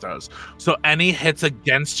saving throws. So any hits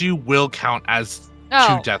against you will count as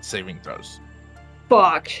Oh. 2 death saving throws.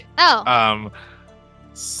 Fuck. Oh.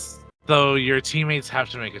 So your teammates have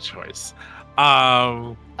to make a choice.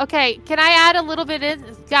 Okay, can I add a little bit in,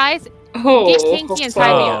 guys? Oh, Get kinky and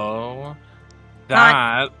tie me up. So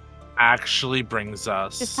that actually brings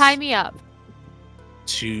us Just tie me up.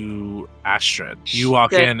 to Astrid. You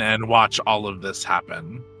walk Shit. in and watch all of this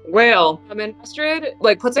happen. Well, and Astrid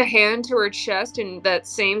puts a hand to her chest, and that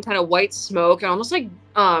same kind of white smoke and almost like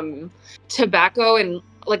tobacco and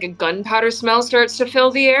like a gunpowder smell starts to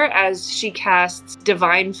fill the air as she casts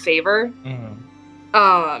Divine Favor.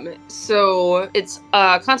 So it's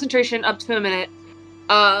concentration up to a minute.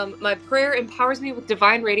 My prayer empowers me with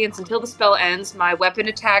divine radiance until the spell ends. My weapon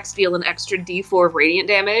attacks deal an extra d4 of radiant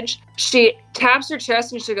damage. She taps her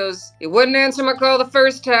chest and she goes, "You wouldn't answer my call the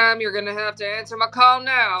first time. You're gonna have to answer my call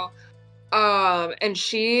now." And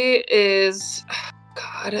she is,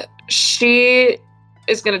 she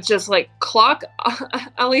is gonna just clock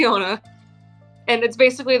Aliona, and it's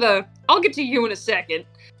basically I'll get to you in a second.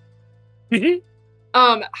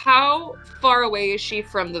 How far away is she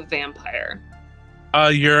from the vampire?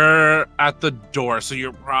 You're at the door, so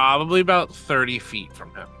you're probably about 30 feet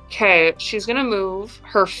from him. Okay, she's gonna move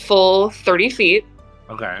her full 30 feet.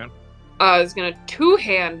 Okay. Is gonna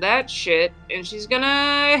two-hand that shit, and she's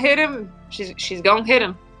gonna hit him. She's gonna hit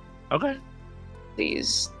him. Okay.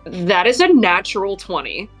 Please. That is a natural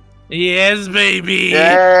 20. Yes, baby.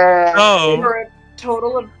 Yeah. Oh, For a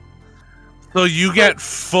total of so you get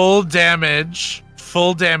full damage,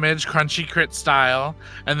 crunchy crit style,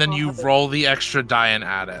 and then you roll the extra die and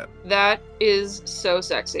add it. that is so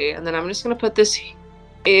sexy. And then I'm just gonna put this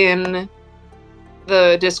in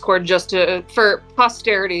the Discord just for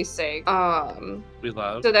posterity's sake. We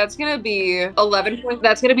love. So that's gonna be 11 points.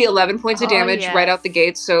 That's gonna be 11 points of damage right out the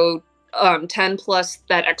gate. So 10 plus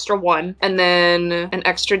that extra 1, and then an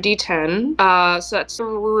extra d10. So that's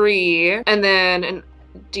 3, and then an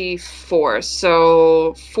d4.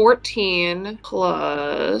 So 14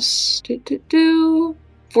 plus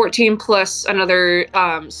 14 plus another,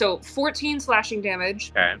 so 14 slashing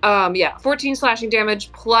damage. Okay. 14 slashing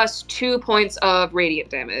damage plus 2 points of radiant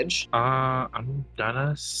damage. I'm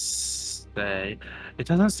gonna say it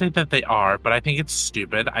doesn't say that they are, but I think it's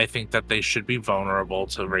stupid. I think that they should be vulnerable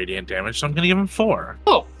to radiant damage, so I'm gonna give them 4.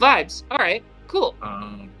 Oh, vibes. All right, cool. Yeah,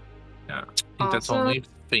 I think that's only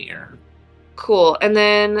fair. Cool. And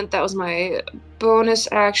then that was my bonus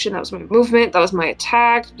action. That was my movement. That was my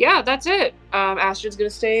attack. Yeah, that's it. Astrid's gonna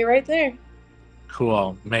stay right there.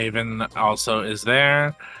 Cool. Maven also is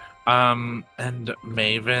there. And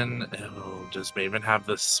Maven, does Maven have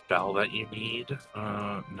the spell that you need?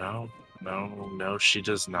 No, she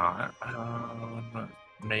does not.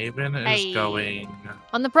 Maven is going.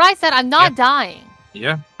 On the bright side, I'm not dying.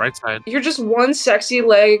 Yeah, bright side. You're just one sexy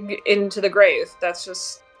leg into the grave. That's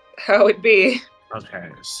just how it be.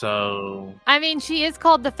 Okay, so. I mean, she is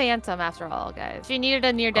called the Phantom after all, guys. She needed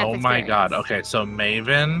a near-death experience. Oh my god. Okay, so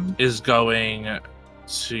Maven is going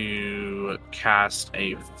to cast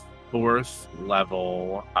a fourth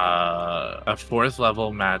level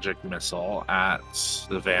magic missile at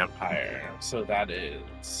the vampire. So that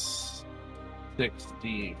is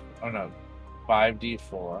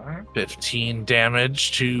 5d4, 15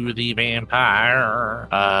 damage to the vampire,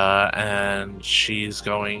 and she's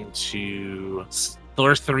going to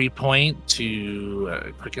Thor 3 point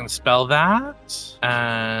to quicken spell that,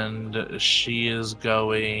 and she is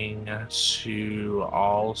going to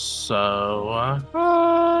also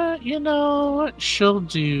she'll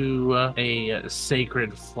do a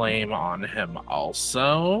sacred flame on him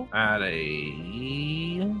also at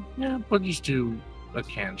we'll just do a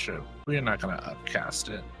cantrip. We're not gonna upcast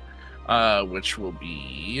it, which will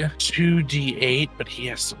be 2d8, but he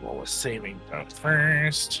has to roll a saving throw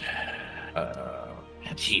first.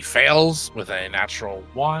 And he fails with a natural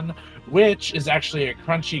 1, which is actually a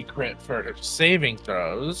crunchy crit for saving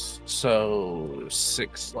throws. So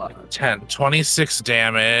 6, 10, 26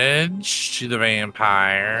 damage to the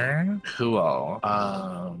vampire. Cool.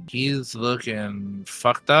 He's looking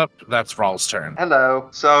fucked up. That's Rawl's turn. Hello.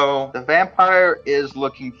 So the vampire is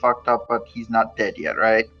looking fucked up, but he's not dead yet,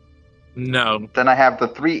 right? No. Then I have the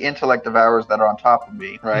 3 intellect devourers that are on top of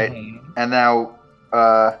me, right? Mm-hmm. And now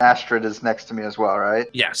Astrid is next to me as well, right?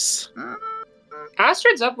 Yes.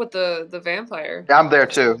 Astrid's up with the vampire. I'm there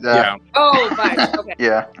too. Yeah. Oh, vibes. Okay.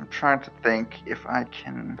 Yeah. I'm trying to think if I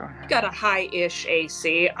can. Got a high-ish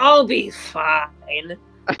AC. I'll be fine.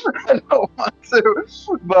 I don't want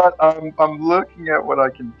to, but I'm looking at what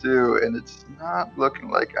I can do, and it's not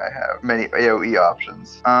looking like I have many AOE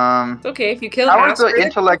options. It's okay if you kill How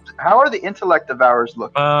Astrid. How are the intellect devourers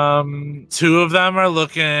looking? 2 of them are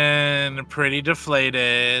looking pretty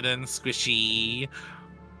deflated and squishy.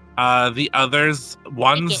 The others,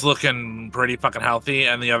 one's looking pretty fucking healthy,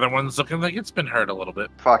 and the other one's looking like it's been hurt a little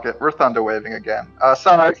bit. Fuck it, we're thunder waving again.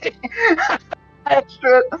 Sorry.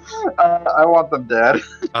 Astrid, I want them dead.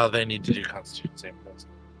 Oh, they need to do Constitution saving throws.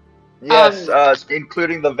 Yes,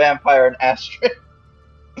 including the vampire and Astrid.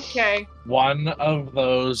 Okay. One of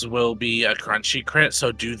those will be a crunchy crit,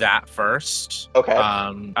 so do that first. Okay.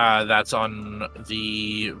 That's on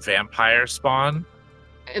the vampire spawn.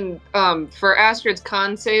 And for Astrid's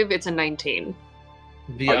con save, it's a 19.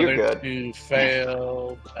 The other 2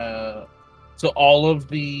 failed. So all of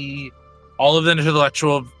the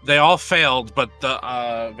intellectual, they all failed, but the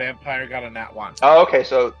vampire got a nat 1. Oh, okay.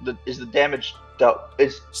 So is the damage dealt?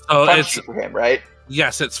 It's for him, right?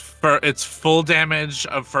 Yes, it's full damage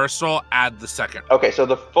of first roll. Add the second. Okay, so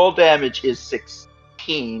the full damage is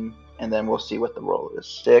 16, and then we'll see what the roll is.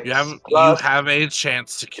 6. You have a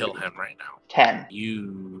chance to kill him right now. 10.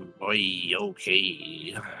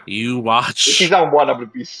 Okay. You watch. If he's on 1, I'm gonna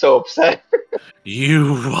be so upset.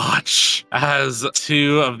 You watch as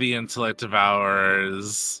 2 of the intellect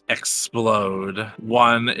devourers explode.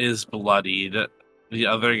 One is bloodied. The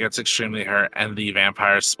other gets extremely hurt, and the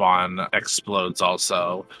vampire spawn explodes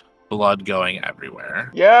also. Blood going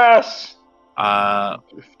everywhere. Yes! But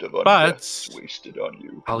wasted on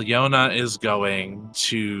you. Alyona is going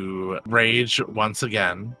to rage once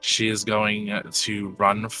again. She is going to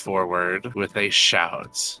run forward with a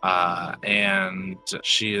shout. And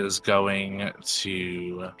she is going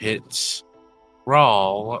to hit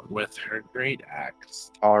Rawl with her great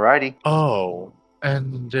axe. Alrighty. Oh,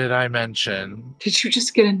 And did I mention Did you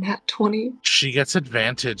just get a nat 20? she gets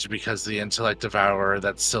advantage because the intellect devourer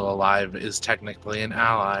that's still alive is technically an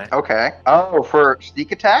ally? Okay. Oh, for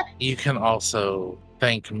sneak attack? You can also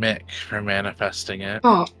thank Mick for manifesting it.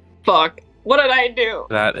 Oh, fuck. What did I do?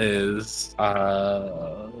 That is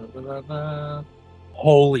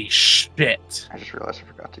holy shit. I just realized I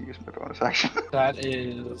forgot to use my bonus action. That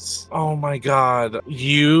is, oh my god.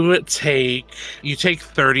 You take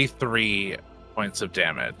 33 points of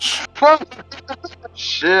damage.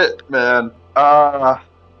 Shit, man. I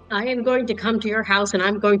am going to come to your house and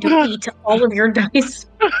I'm going to eat all of your dice.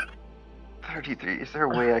 33. Is there a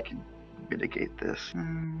way I can mitigate this?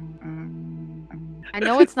 I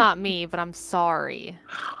know it's not me, but I'm sorry.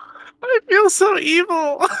 I feel so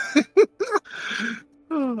evil.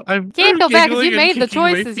 I'm Can't go back 'cause giggling you and made the kicking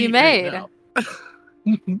my choices you feet made. right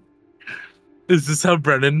now. Is this how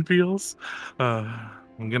Brennan feels?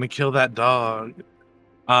 I'm gonna kill that dog.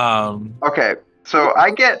 Okay, so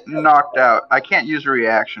I get knocked out. I can't use a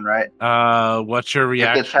reaction, right? What's your If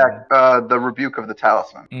reaction? the attack, the rebuke of the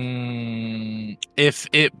talisman. If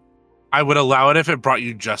it, I would allow it if it brought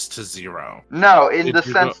you just to 0. No, in If the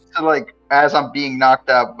you sense to like, as I'm being knocked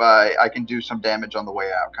out by, I can do some damage on the way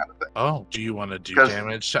out, kind of thing. Oh, do you want to do 'Cause-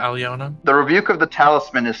 damage to Aliona? The rebuke of the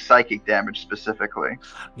talisman is psychic damage specifically.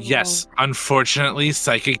 Yes, unfortunately,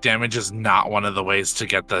 psychic damage is not one of the ways to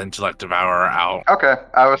get the intellect devourer out. Okay,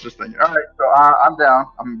 I was just thinking. All right, so I'm down.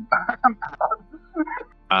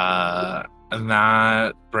 And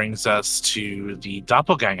that brings us to the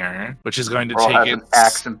doppelganger, which is going to Earl take has an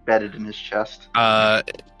axe embedded in his chest.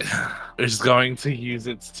 is going to use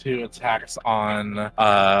its 2 attacks on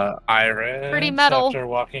Iris. Pretty metal. After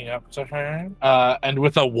walking up to her. And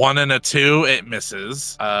with a 1 and a 2, it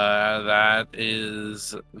misses. That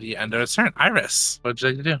is the end of its turn. Iris, what'd you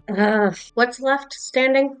like to do? What's left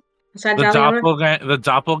standing? Besides The Aliona?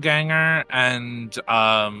 doppelganger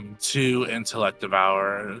and 2 intellect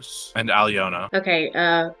devourers and Aliona. Okay,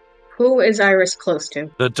 who is Iris close to?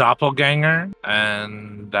 The doppelganger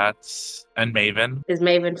and Maven. Is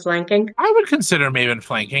Maven flanking? I would consider Maven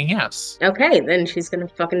flanking, yes. Okay, then she's gonna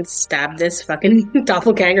fucking stab this fucking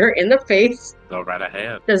doppelganger in the face. Go right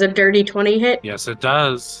ahead. Does a dirty 20 hit? Yes, it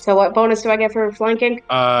does. So what bonus do I get for flanking?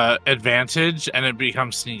 Advantage, and it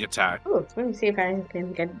becomes sneak attack. Oh, let me see if I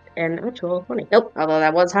can get an actual 20. Nope, although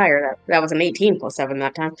that was higher. That was an 18 plus 7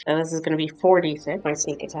 that time. So this is gonna be 46, my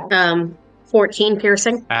sneak attack. 14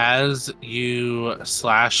 piercing. As you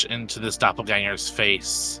slash into this doppelganger's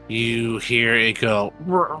face, you hear it go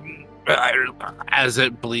as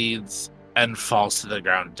it bleeds and falls to the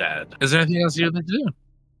ground dead. Is there anything else you'd like to do?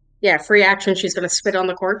 Yeah, free action, she's gonna spit on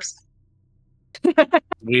the corpse.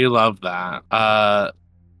 We love that.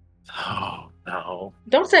 Oh no.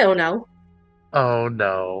 Don't say oh no. Oh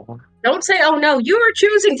no. Don't say oh no. You are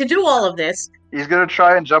choosing to do all of this. He's gonna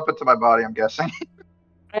try and jump into my body, I'm guessing.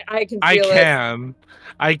 I can I feel it.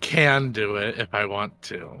 I can do it if I want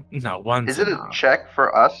to. No, once. Is it a enough. check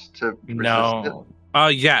for us to resist it? No.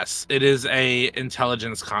 Yes, it is a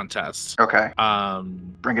intelligence contest. Okay,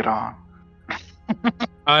 Bring it on.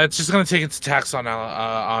 It's just gonna take its attacks on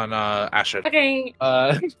Astrid. Okay.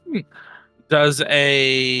 Does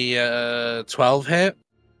a 12 hit?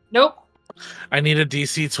 Nope. I need a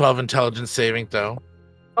DC 12 intelligence saving though.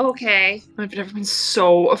 Okay. I've never been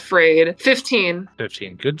so afraid. 15.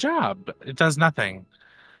 15. Good job. It does nothing.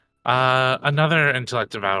 Another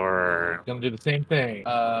intellect devourer. Gonna do the same thing.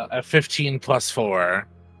 A 15 plus 4.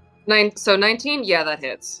 19? Yeah, that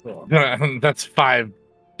hits. Cool. That's 5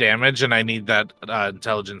 damage, and I need that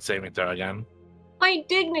intelligence saving throw again. My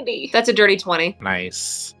dignity. That's a dirty 20.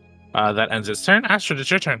 Nice. That ends its turn. Astrid, it's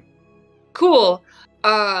your turn. Cool.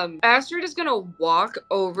 Astrid is gonna walk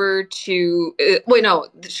over to. Wait, no,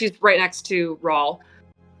 she's right next to Rawl.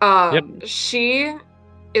 She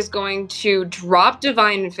is going to drop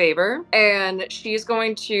Divine Favor, and she's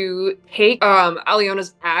going to take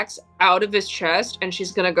Aliona's axe out of his chest, and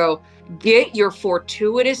she's gonna go, "Get your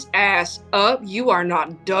fortuitous ass up! You are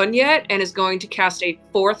not done yet," and is going to cast a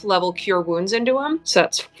 4th level Cure Wounds into him. So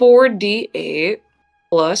that's 4d8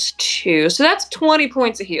 plus 2, so that's 20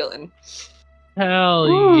 points of healing. Hell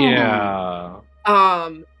Ooh. yeah.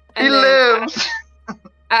 And He then lives!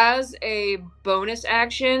 as a bonus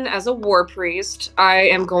action, as a war priest, I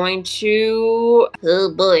am going to.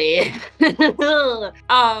 Oh boy.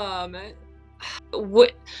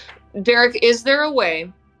 Derek, is there a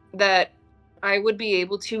way that I would be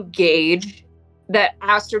able to gauge, that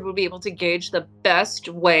Astrid would be able to gauge the best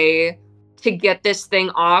way to get this thing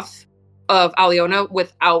off of Aliona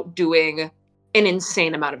without doing an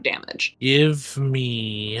insane amount of damage. Give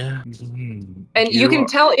me. And you can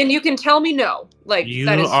tell me no. Like you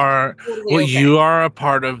that is are totally well. okay. You are a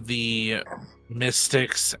part of the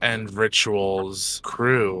mystics and rituals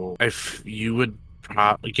crew. If you would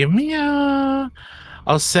give me a.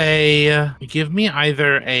 I'll say give me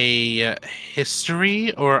either a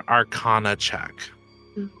history or arcana check.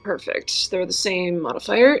 Perfect. They're the same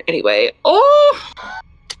modifier. Anyway. Oh,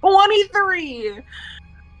 23.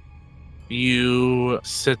 You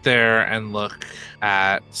sit there and look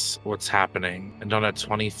at what's happening, and on a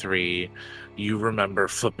 23, you remember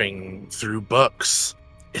flipping through books.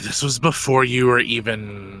 This was before you were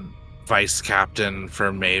even vice captain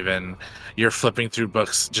for Maven. You're flipping through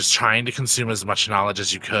books, just trying to consume as much knowledge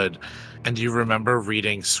as you could, and you remember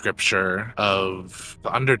reading scripture of the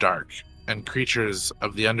Underdark and creatures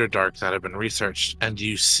of the Underdark that have been researched, and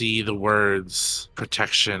you see the words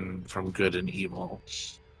protection from good and evil.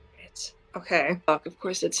 Okay. Of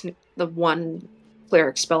course, it's the one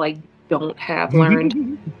cleric spell I don't have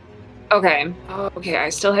learned. Okay. Okay, I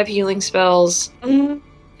still have healing spells.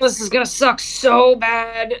 This is gonna suck so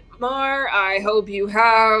bad. Mar, I hope you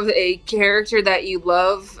have a character that you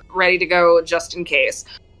love ready to go just in case.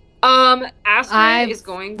 Astrid is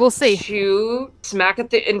going to smack at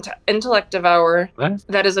the intellect devour. What?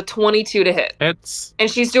 That is a 22 to hit. It's And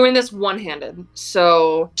she's doing this one-handed.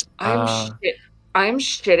 So I'm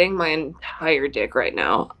shitting my entire dick right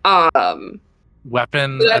now.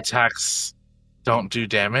 Weapon attacks don't do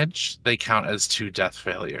damage. They count as 2 death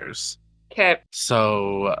failures. Okay.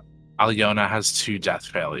 So Alyona has 2 death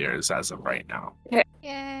failures as of right now. Okay.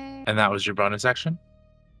 Yay. And that was your bonus action?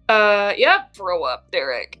 Yep. Throw up,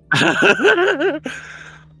 Derek.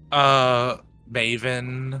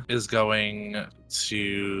 Maven is going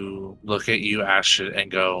to look at you, Astrid,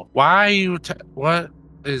 and go, "Why are you? What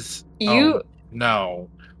is you? Oh, no,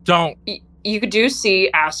 don't." You do see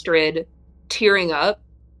Astrid tearing up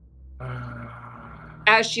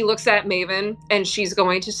as she looks at Maven, and she's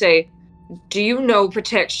going to say, "Do you know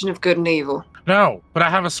protection of good and evil?" No, but I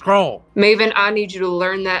have a scroll. Maven, I need you to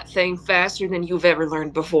learn that thing faster than you've ever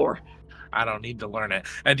learned before. I don't need to learn it.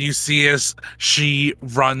 And you see as she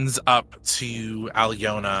runs up to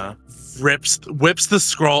Alyona, whips the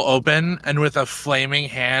scroll open, and with a flaming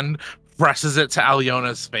hand presses it to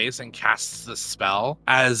Alyona's face and casts the spell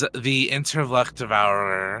as the Intellect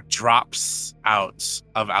Devourer drops out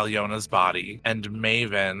of Alyona's body. And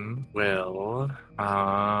Maven will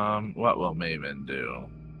what will Maven do?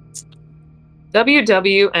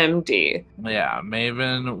 WWMD. Yeah,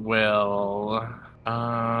 Maven will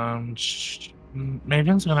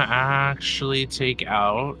Maven's gonna actually take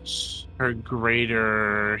out her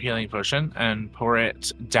greater healing potion and pour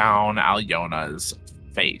it down Alyona's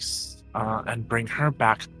face. And bring her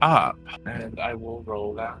back up. And I will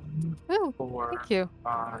roll that. Oh, 4, thank you.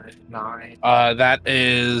 5, 9. That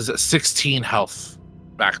is 16 health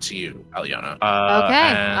back to you, Alyona. Okay,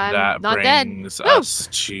 and I'm that not dead. brings us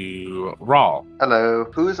to Rawl.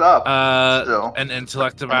 Hello. Who's up? Still. An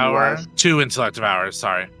intellect devour. 2 intellect devours,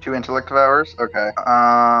 sorry. 2 intellect devours? Okay.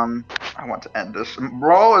 I want to end this.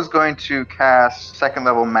 Rawl is going to cast 2nd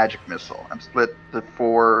level magic missile and split the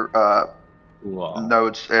 4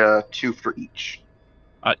 nodes, 2 for each.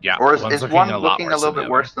 Yeah. Or is one looking a little bit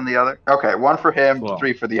worse than the other? Okay, 1 for him,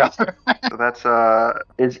 3 for the other. So that's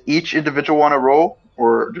is each individual one a roll,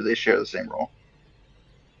 or do they share the same roll?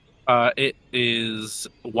 It is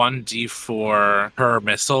 1d4 per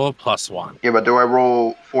missile plus 1. Yeah, but do I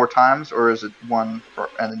roll 4 times, or is it 1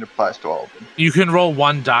 and it applies to all of them? You can roll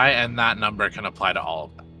 1 die, and that number can apply to all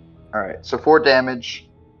of them. All right, so 4 damage.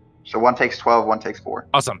 So 1 takes 12, 1 takes 4.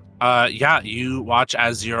 Awesome. Yeah, you watch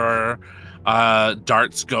as your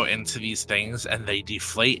darts go into these things and they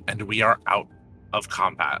deflate, and we are out of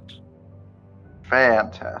combat.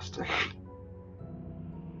 Fantastic.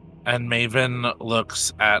 And Maven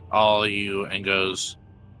looks at all of you and goes,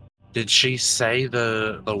 "Did she say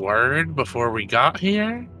the word before we got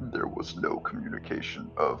here?" There was no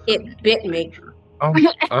communication of It bit me. danger. Oh,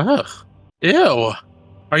 ugh. Ew.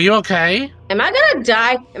 Are you okay? Am I gonna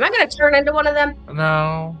die? Am I gonna turn into one of them?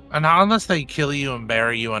 No. And not unless they kill you and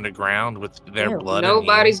bury you underground with their Ew. blood.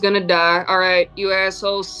 Nobody's gonna die. All right, you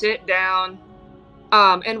assholes, sit down.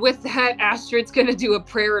 And with that, Astrid's gonna do a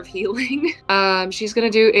prayer of healing. She's gonna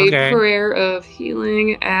do a prayer of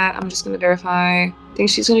healing at, I'm just gonna verify. I think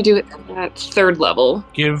she's gonna do it at 3rd level.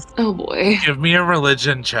 Oh boy. Give me a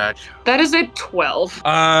religion check. That is a 12.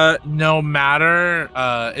 No matter,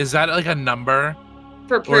 is that like a number?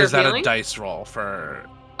 For prayer or is that healing? a dice roll for?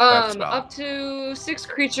 that spell. Up to 6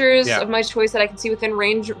 creatures Yeah. of my choice that I can see within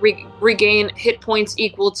range regain hit points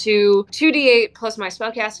equal to 2d8 plus my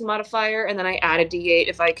spellcasting modifier, and then I add a d8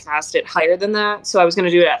 if I cast it higher than that. So I was going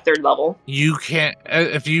to do it at 3rd level. You can't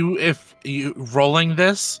if you rolling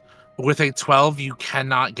this with a 12, you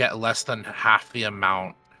cannot get less than half the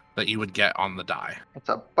amount that you would get on the die. It's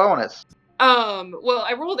a bonus. Well,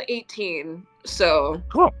 I rolled 18, so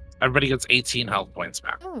Cool. Everybody gets 18 health points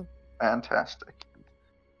back. Oh, Fantastic.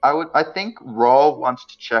 I think Raw wants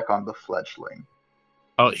to check on the fledgling.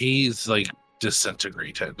 Oh, he's like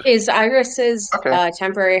disintegrated. Is Iris's Okay.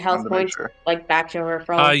 temporary health Wanted to make points sure. like back to her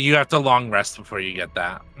from? You have to long rest before you get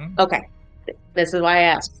that. Okay. This is why I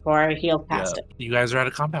asked before I healed past it. You guys are out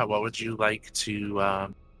of combat. What would you like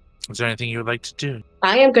to? Is there anything you would like to do?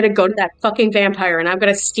 I am gonna go to that fucking vampire and I'm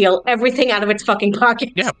gonna steal everything out of its fucking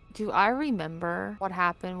pockets. Yeah. do I remember what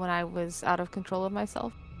happened when I was out of control of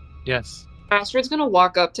myself? Yes. Astrid's gonna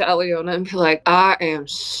walk up to Eliona and be like, I am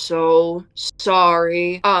so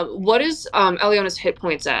sorry. What is Eliona's hit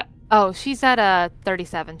points at? Oh, she's at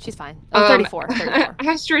 37. She's fine. Oh, 34. 34.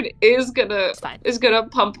 Astrid is gonna It's fine.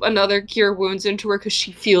 pump another cure wounds into her because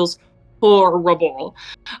she feels horrible.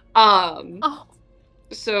 Oh,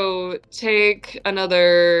 So take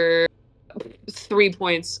another 3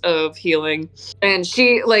 points of healing. And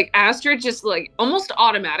she, like, Astrid just, like, almost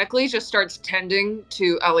automatically just starts tending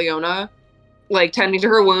to Eliona. Like, tending to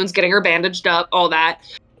her wounds, getting her bandaged up, all that.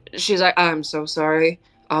 She's like, I'm so sorry,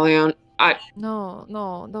 Eliona. no,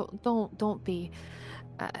 don't be.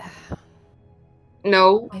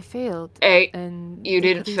 No, I failed. hey, And you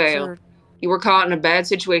the didn't fail. creature- You were caught in a bad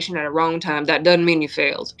situation at a wrong time. That doesn't mean you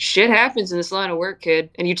failed. Shit happens in this line of work, kid.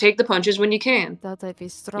 And you take the punches when you can. Thought I'd be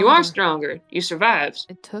stronger. You are stronger. You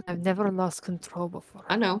survived. I've never lost control before.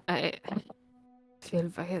 I know. I feel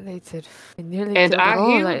violated. I nearly And killed I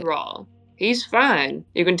Rawl. healed Raw. He's fine.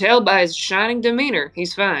 You can tell by his shining demeanor.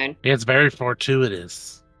 He's fine. It's very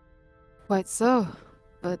fortuitous. Quite so,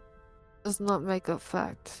 but does not make a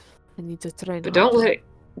fact. I need to train. But don't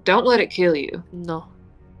let it kill you. No.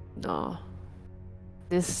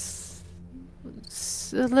 This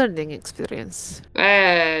is a learning experience.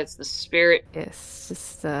 That's the spirit. Yes,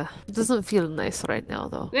 just it doesn't feel nice right now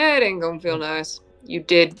though. That ain't gonna feel nice. You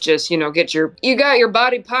did just, you got your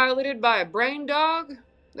body piloted by a brain dog?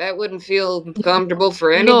 That wouldn't feel comfortable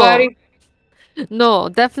for anybody. No,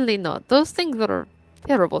 definitely not. Those things are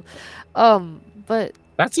terrible. But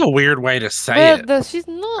That's a weird way to say it. she's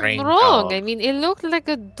not Brain wrong. dog. I mean, it looked like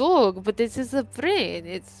a dog, but this is a brain.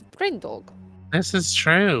 It's brain dog. This is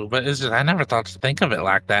true, but it's just I never thought to think of it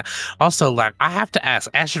like that. Also, like I have to ask,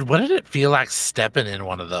 Astrid, what did it feel like stepping in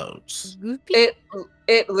one of those? Goopy?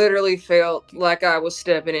 It literally felt like I was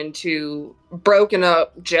stepping into broken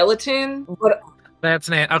up gelatin, but That's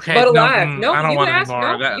okay. but No, alive. No, I don't you want asked. any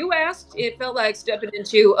more. No, you asked. It felt like stepping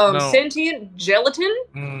into No. sentient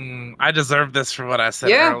gelatin. I deserve this for what I said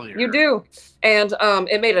Yeah, earlier. you do. And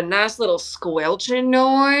it made a nice little squelching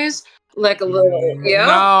noise, like a little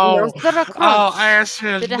No. Was there a Oh, crunch?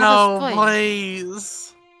 Astrid, Did it have a no, spine?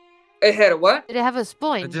 please. It had a what? Did it have a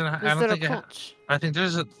spine? didn't- I Was don't there a think it ha- crunch? I think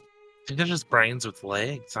they're just brains with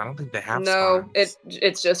legs. I don't think they have No, spines.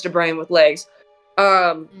 it's just a brain with legs.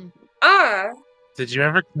 I Did you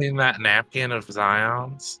ever clean that napkin of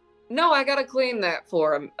Zion's? No, I gotta clean that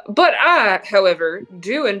for him. But I, however,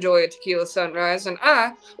 do enjoy a tequila sunrise, and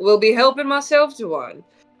I will be helping myself to one.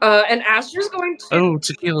 And Astrid's going to. Oh,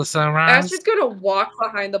 tequila sunrise. Astrid's gonna walk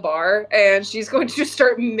behind the bar, and she's going to just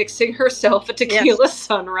start mixing herself a tequila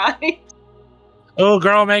sunrise. Oh,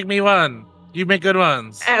 girl, make me one. You make good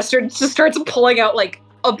ones. Astrid just starts pulling out like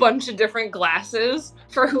a bunch of different glasses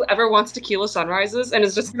for whoever wants tequila sunrises, and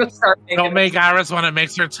is just gonna start making Don't make Iris one. It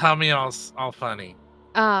makes her tummy all funny.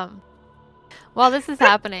 While this is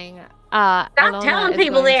happening, Alona telling is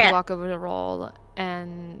people going that. to walk over to Roll,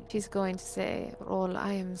 and she's going to say, Roll,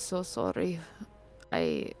 I am so sorry.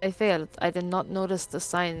 I failed. I did not notice the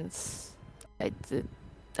signs.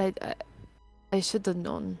 I should have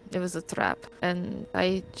known it was a trap, and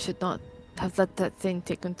I should not have let that thing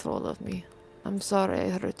take control of me. I'm sorry I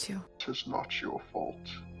hurt you. It is not your fault,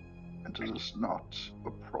 and it is not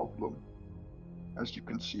a problem. As you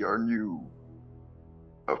can see, our new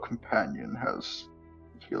companion has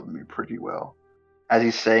healed me pretty well. As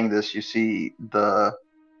he's saying this, you see the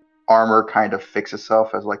armor kind of fix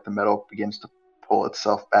itself as like the metal begins to pull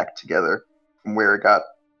itself back together from where it got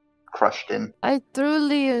crushed in. I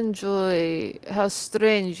truly enjoy how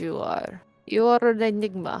strange you are. You are an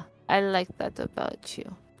enigma. I like that about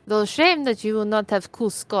you. Though shame that you will not have cool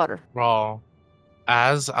scar. Raw.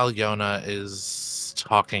 as Alyona is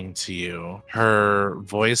talking to you, her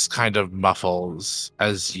voice kind of muffles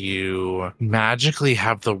as you magically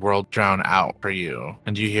have the world drown out for you.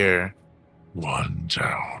 And you hear, one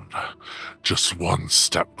down, just one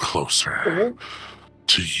step closer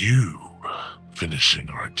to you finishing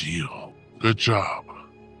our deal. Good job.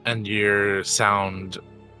 and your sound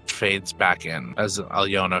fades back in as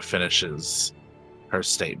Alyona finishes her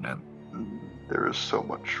statement. There is so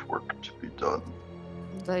much work to be done.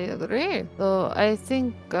 I agree. So I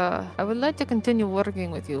think I would like to continue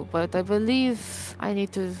working with you, but I believe I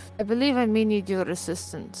may need your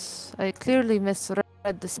assistance. I clearly misread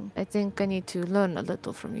this. I think I need to learn a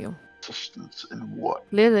little from you. Assistance in what?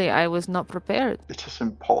 Clearly, I was not prepared. It is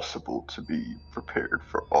impossible to be prepared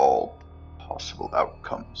for all possible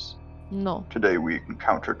outcomes. No. Today we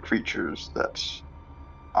encountered creatures that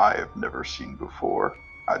I have never seen before.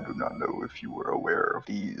 I do not know if you were aware of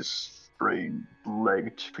these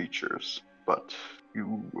strange-legged creatures, but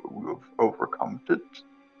you have overcome it,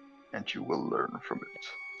 and you will learn from it.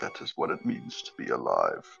 That is what it means to be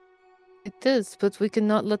alive. It is, but we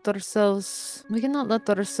cannot let ourselves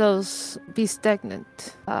be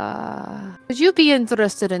stagnant. Would you be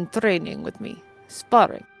interested in training with me?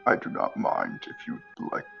 Sparring? I do not mind if you'd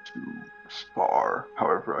like to spar.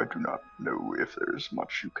 However, I do not know if there is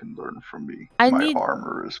much you can learn from me. My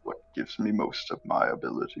armor is what gives me most of my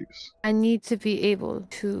abilities. I need to be able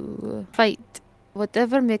to fight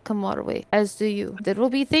whatever may come our way, as do you. There will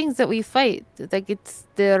be things that we fight that gets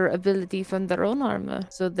their ability from their own armor.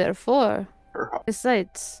 So therefore,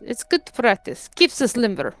 besides, it's good practice. Keeps us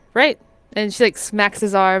limber, right? And she smacks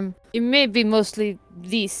his arm. It may be mostly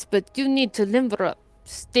this, but you need to limber up.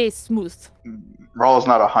 Stay smooth. Rawl's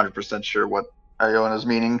not 100% sure what Iona's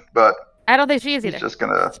meaning, but I don't think she is either. He's just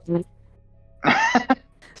gonna.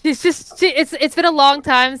 It's been a long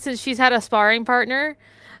time since she's had a sparring partner,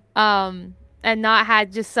 and not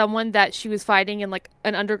had just someone that she was fighting in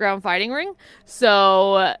an underground fighting ring.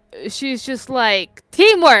 So she's just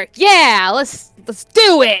teamwork. Yeah, let's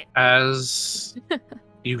do it. As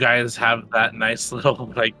you guys have that nice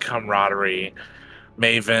little camaraderie,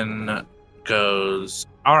 Maven goes,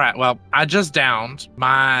 all right, well, I just downed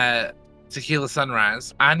my tequila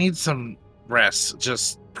sunrise. I need some rest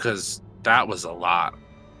just because that was a lot.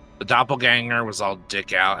 The doppelganger was all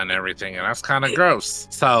dick out and everything, and that's kind of gross.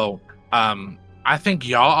 So I think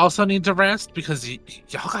y'all also need to rest because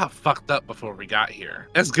y'all got fucked up before we got here.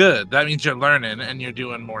 That's good. That means you're learning and you're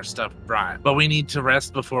doing more stuff right. But we need to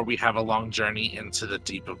rest before we have a long journey into the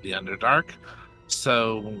deep of the Underdark.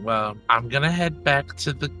 So I'm gonna head back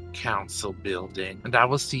to the council building, and I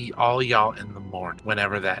will see all y'all in the morning,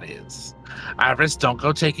 whenever that is. Iris, don't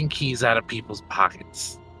go taking keys out of people's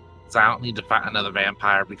pockets. I don't need to fight another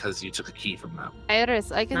vampire because you took a key from them.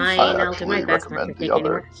 Iris, I can. I'll do my best not to take any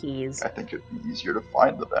more keys. I think it'd be easier to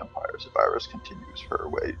find the vampires if Iris continues her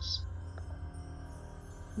ways.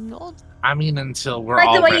 No. I mean, until we're I like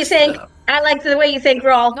all the way you think. up. I like the way you think,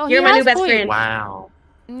 Rawl. No, You're my new best friend. Wow.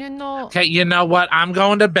 No. Okay, you know what? I'm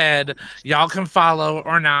going to bed. Y'all can follow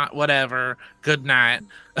or not, whatever. Good night.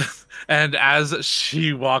 And as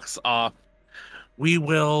she walks off, we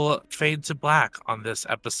will fade to black on this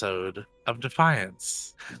episode of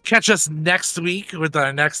Defiance. Catch us next week with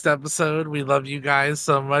our next episode. We love you guys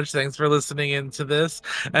so much. Thanks for listening into this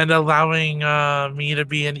and allowing me to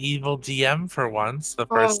be an evil DM for once, the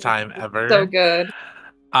first time ever. So good.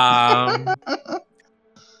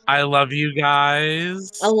 I love you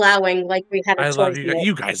guys. Allowing we had a choice. Love you guys.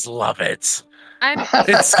 You guys love it.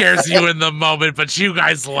 It scares you in the moment, but you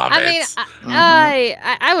guys love it.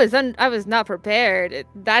 I was not prepared.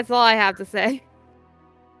 That's all I have to say.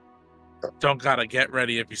 Don't gotta get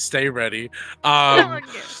ready if you stay ready. But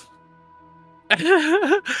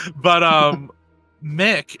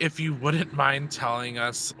Mick, if you wouldn't mind telling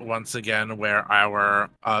us once again where our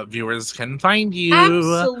viewers can find you.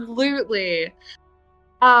 Absolutely.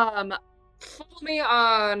 Follow me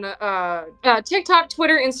on TikTok,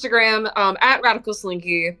 Twitter, Instagram, at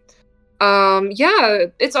Radicalslinky. Yeah,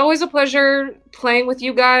 it's always a pleasure playing with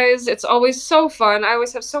you guys. It's always so fun. I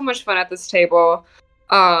always have so much fun at this table.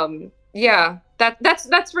 Yeah,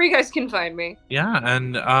 that's where you guys can find me. Yeah,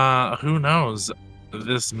 and who knows?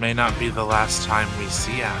 This may not be the last time we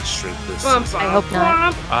see Astrid this season. I hope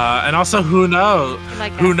not. And also, who knows?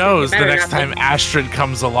 Who knows? The next not time Astrid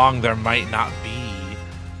comes along, there might not be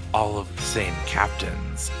all of the same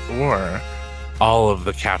captains or all of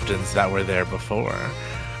the captains that were there before.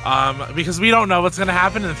 Because we don't know what's going to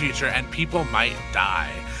happen in the future, and people might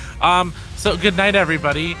die. So good night,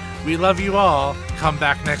 everybody. We love you all. Come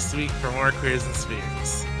back next week for more Queers and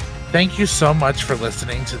Spheres. Thank you so much for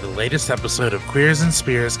listening to the latest episode of Queers and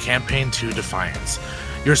Spears Campaign 2 Defiance.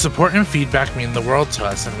 Your support and feedback mean the world to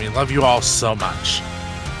us, and we love you all so much.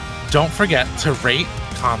 Don't forget to rate,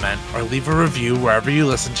 comment, or leave a review wherever you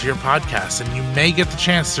listen to your podcast, and you may get the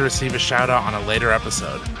chance to receive a shout out on a later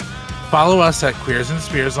episode. Follow us at Queers and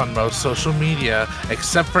Spears on most social media,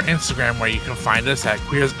 except for Instagram, where you can find us at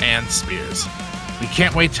Queers and Spears. We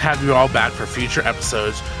can't wait to have you all back for future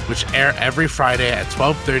episodes, which air every Friday at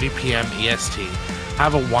 12:30 p.m. EST.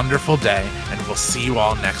 Have a wonderful day, and we'll see you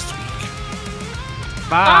all next week.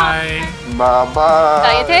 Bye.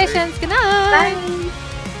 Bye-bye. Salutations. Good night. Bye.